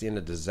especially in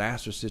a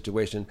disaster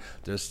situation,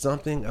 there's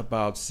something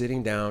about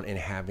sitting down and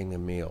having a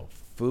meal.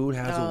 Food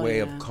has a way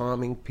of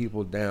calming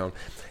people down.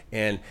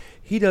 And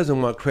he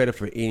doesn't want credit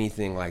for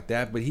anything like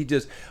that, but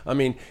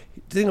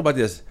think about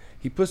this.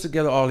 He puts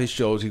together all his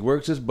shows. He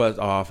works his butt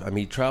off.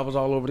 He travels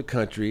all over the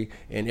country,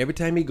 and every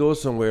time he goes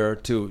somewhere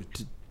to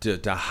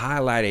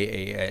highlight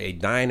a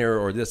diner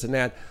or this and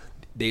that,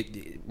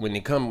 when they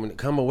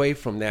come away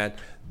from that,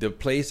 the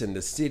place and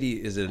the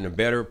city is in a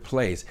better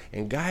place.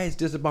 And Guy is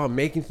just about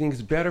making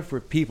things better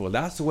for people.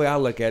 That's the way I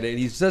look at it.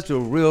 He's such a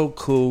real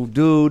cool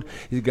dude.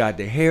 He's got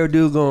the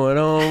hairdo going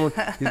on.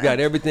 He's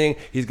got everything.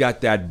 He's got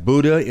that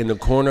Buddha in the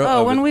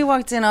corner. When we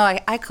walked in,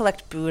 I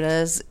collect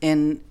Buddhas,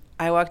 and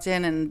I walked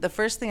in, and the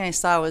first thing I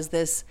saw was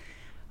this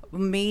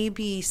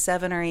maybe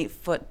 7 or 8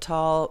 foot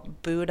tall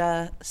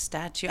Buddha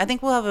statue. I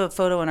think we'll have a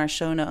photo in our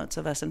show notes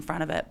of us in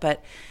front of it,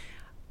 but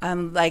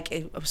I'm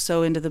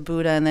so into the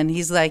Buddha, and then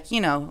he's like,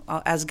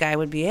 as Guy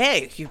would be,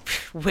 hey,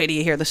 wait till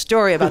you hear the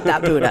story about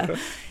that Buddha.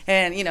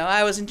 And,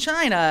 I was in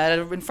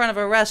China in front of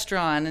a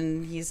restaurant,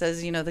 and he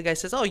says, the guy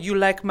says, oh, you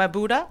like my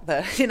Buddha?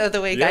 The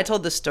way Guy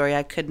told the story,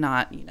 I could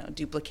not,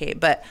 duplicate.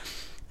 But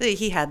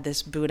he had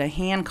this Buddha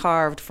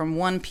hand-carved from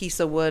one piece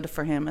of wood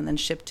for him and then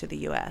shipped to the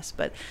U.S.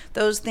 But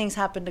those things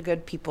happen to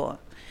good people.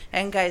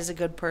 And Guy's a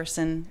good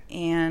person,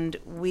 and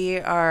we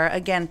are,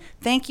 again,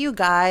 thank you,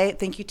 Guy.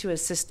 Thank you to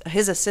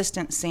his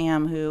assistant,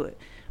 Sam, who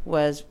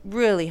was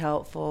really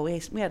helpful.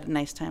 We had a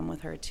nice time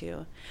with her,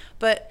 too.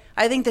 But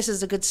I think this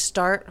is a good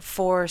start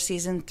for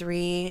Season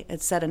 3.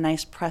 It set a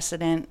nice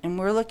precedent, and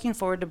we're looking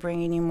forward to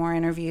bringing you more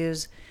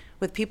interviews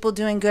with people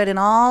doing good in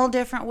all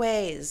different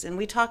ways. And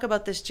we talk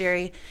about this,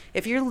 Jerry.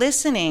 If you're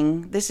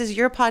listening, this is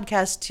your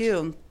podcast,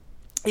 too.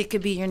 It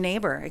could be your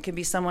neighbor. It could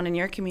be someone in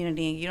your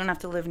community. You don't have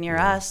to live near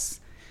us.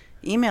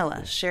 Email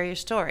us, share your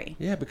story.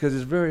 Yeah, because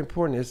it's very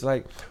important. It's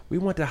like we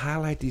want to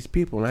highlight these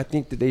people, and I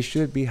think that they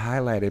should be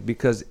highlighted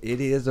because it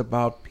is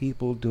about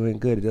people doing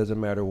good. It doesn't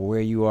matter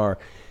where you are.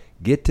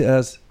 Get to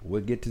us,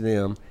 we'll get to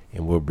them,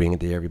 and we'll bring it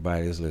to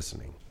everybody that's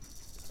listening.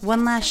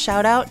 One last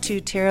shout out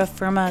to Terra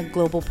Firma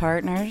Global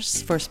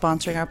Partners for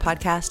sponsoring our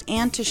podcast,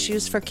 and to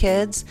Shoes for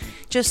Kids.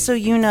 Just so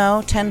you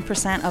know,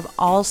 10% of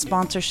all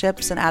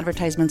sponsorships and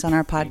advertisements on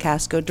our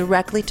podcast go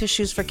directly to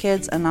Shoes for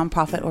Kids, a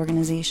nonprofit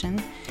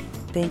organization.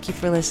 Thank you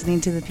for listening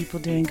to the People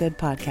Doing Good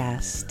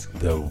podcast.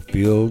 The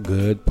Feel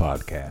Good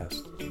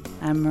Podcast.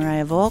 I'm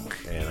Mariah Volk.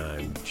 And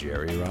I'm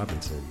Jerry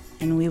Robinson.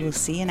 And we will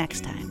see you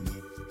next time.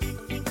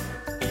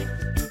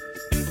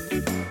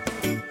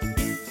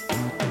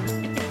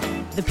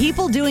 The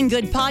People Doing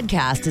Good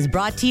podcast is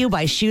brought to you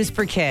by Shoes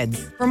for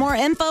Kids. For more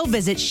info,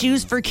 visit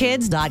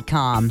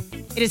shoesforkids.com.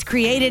 It is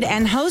created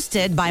and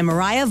hosted by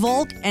Mariah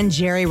Volk and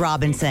Jerry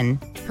Robinson.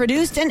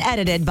 Produced and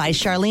edited by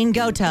Charlene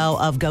Goto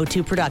of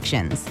GoTo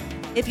Productions.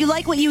 If you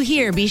like what you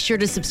hear, be sure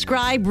to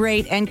subscribe,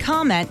 rate, and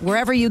comment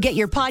wherever you get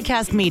your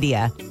podcast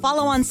media.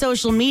 Follow on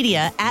social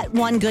media at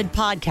One Good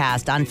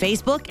Podcast on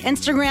Facebook,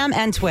 Instagram,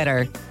 and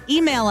Twitter.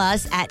 Email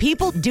us at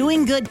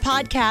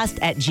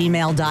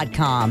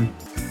peopledoinggoodpodcast@gmail.com.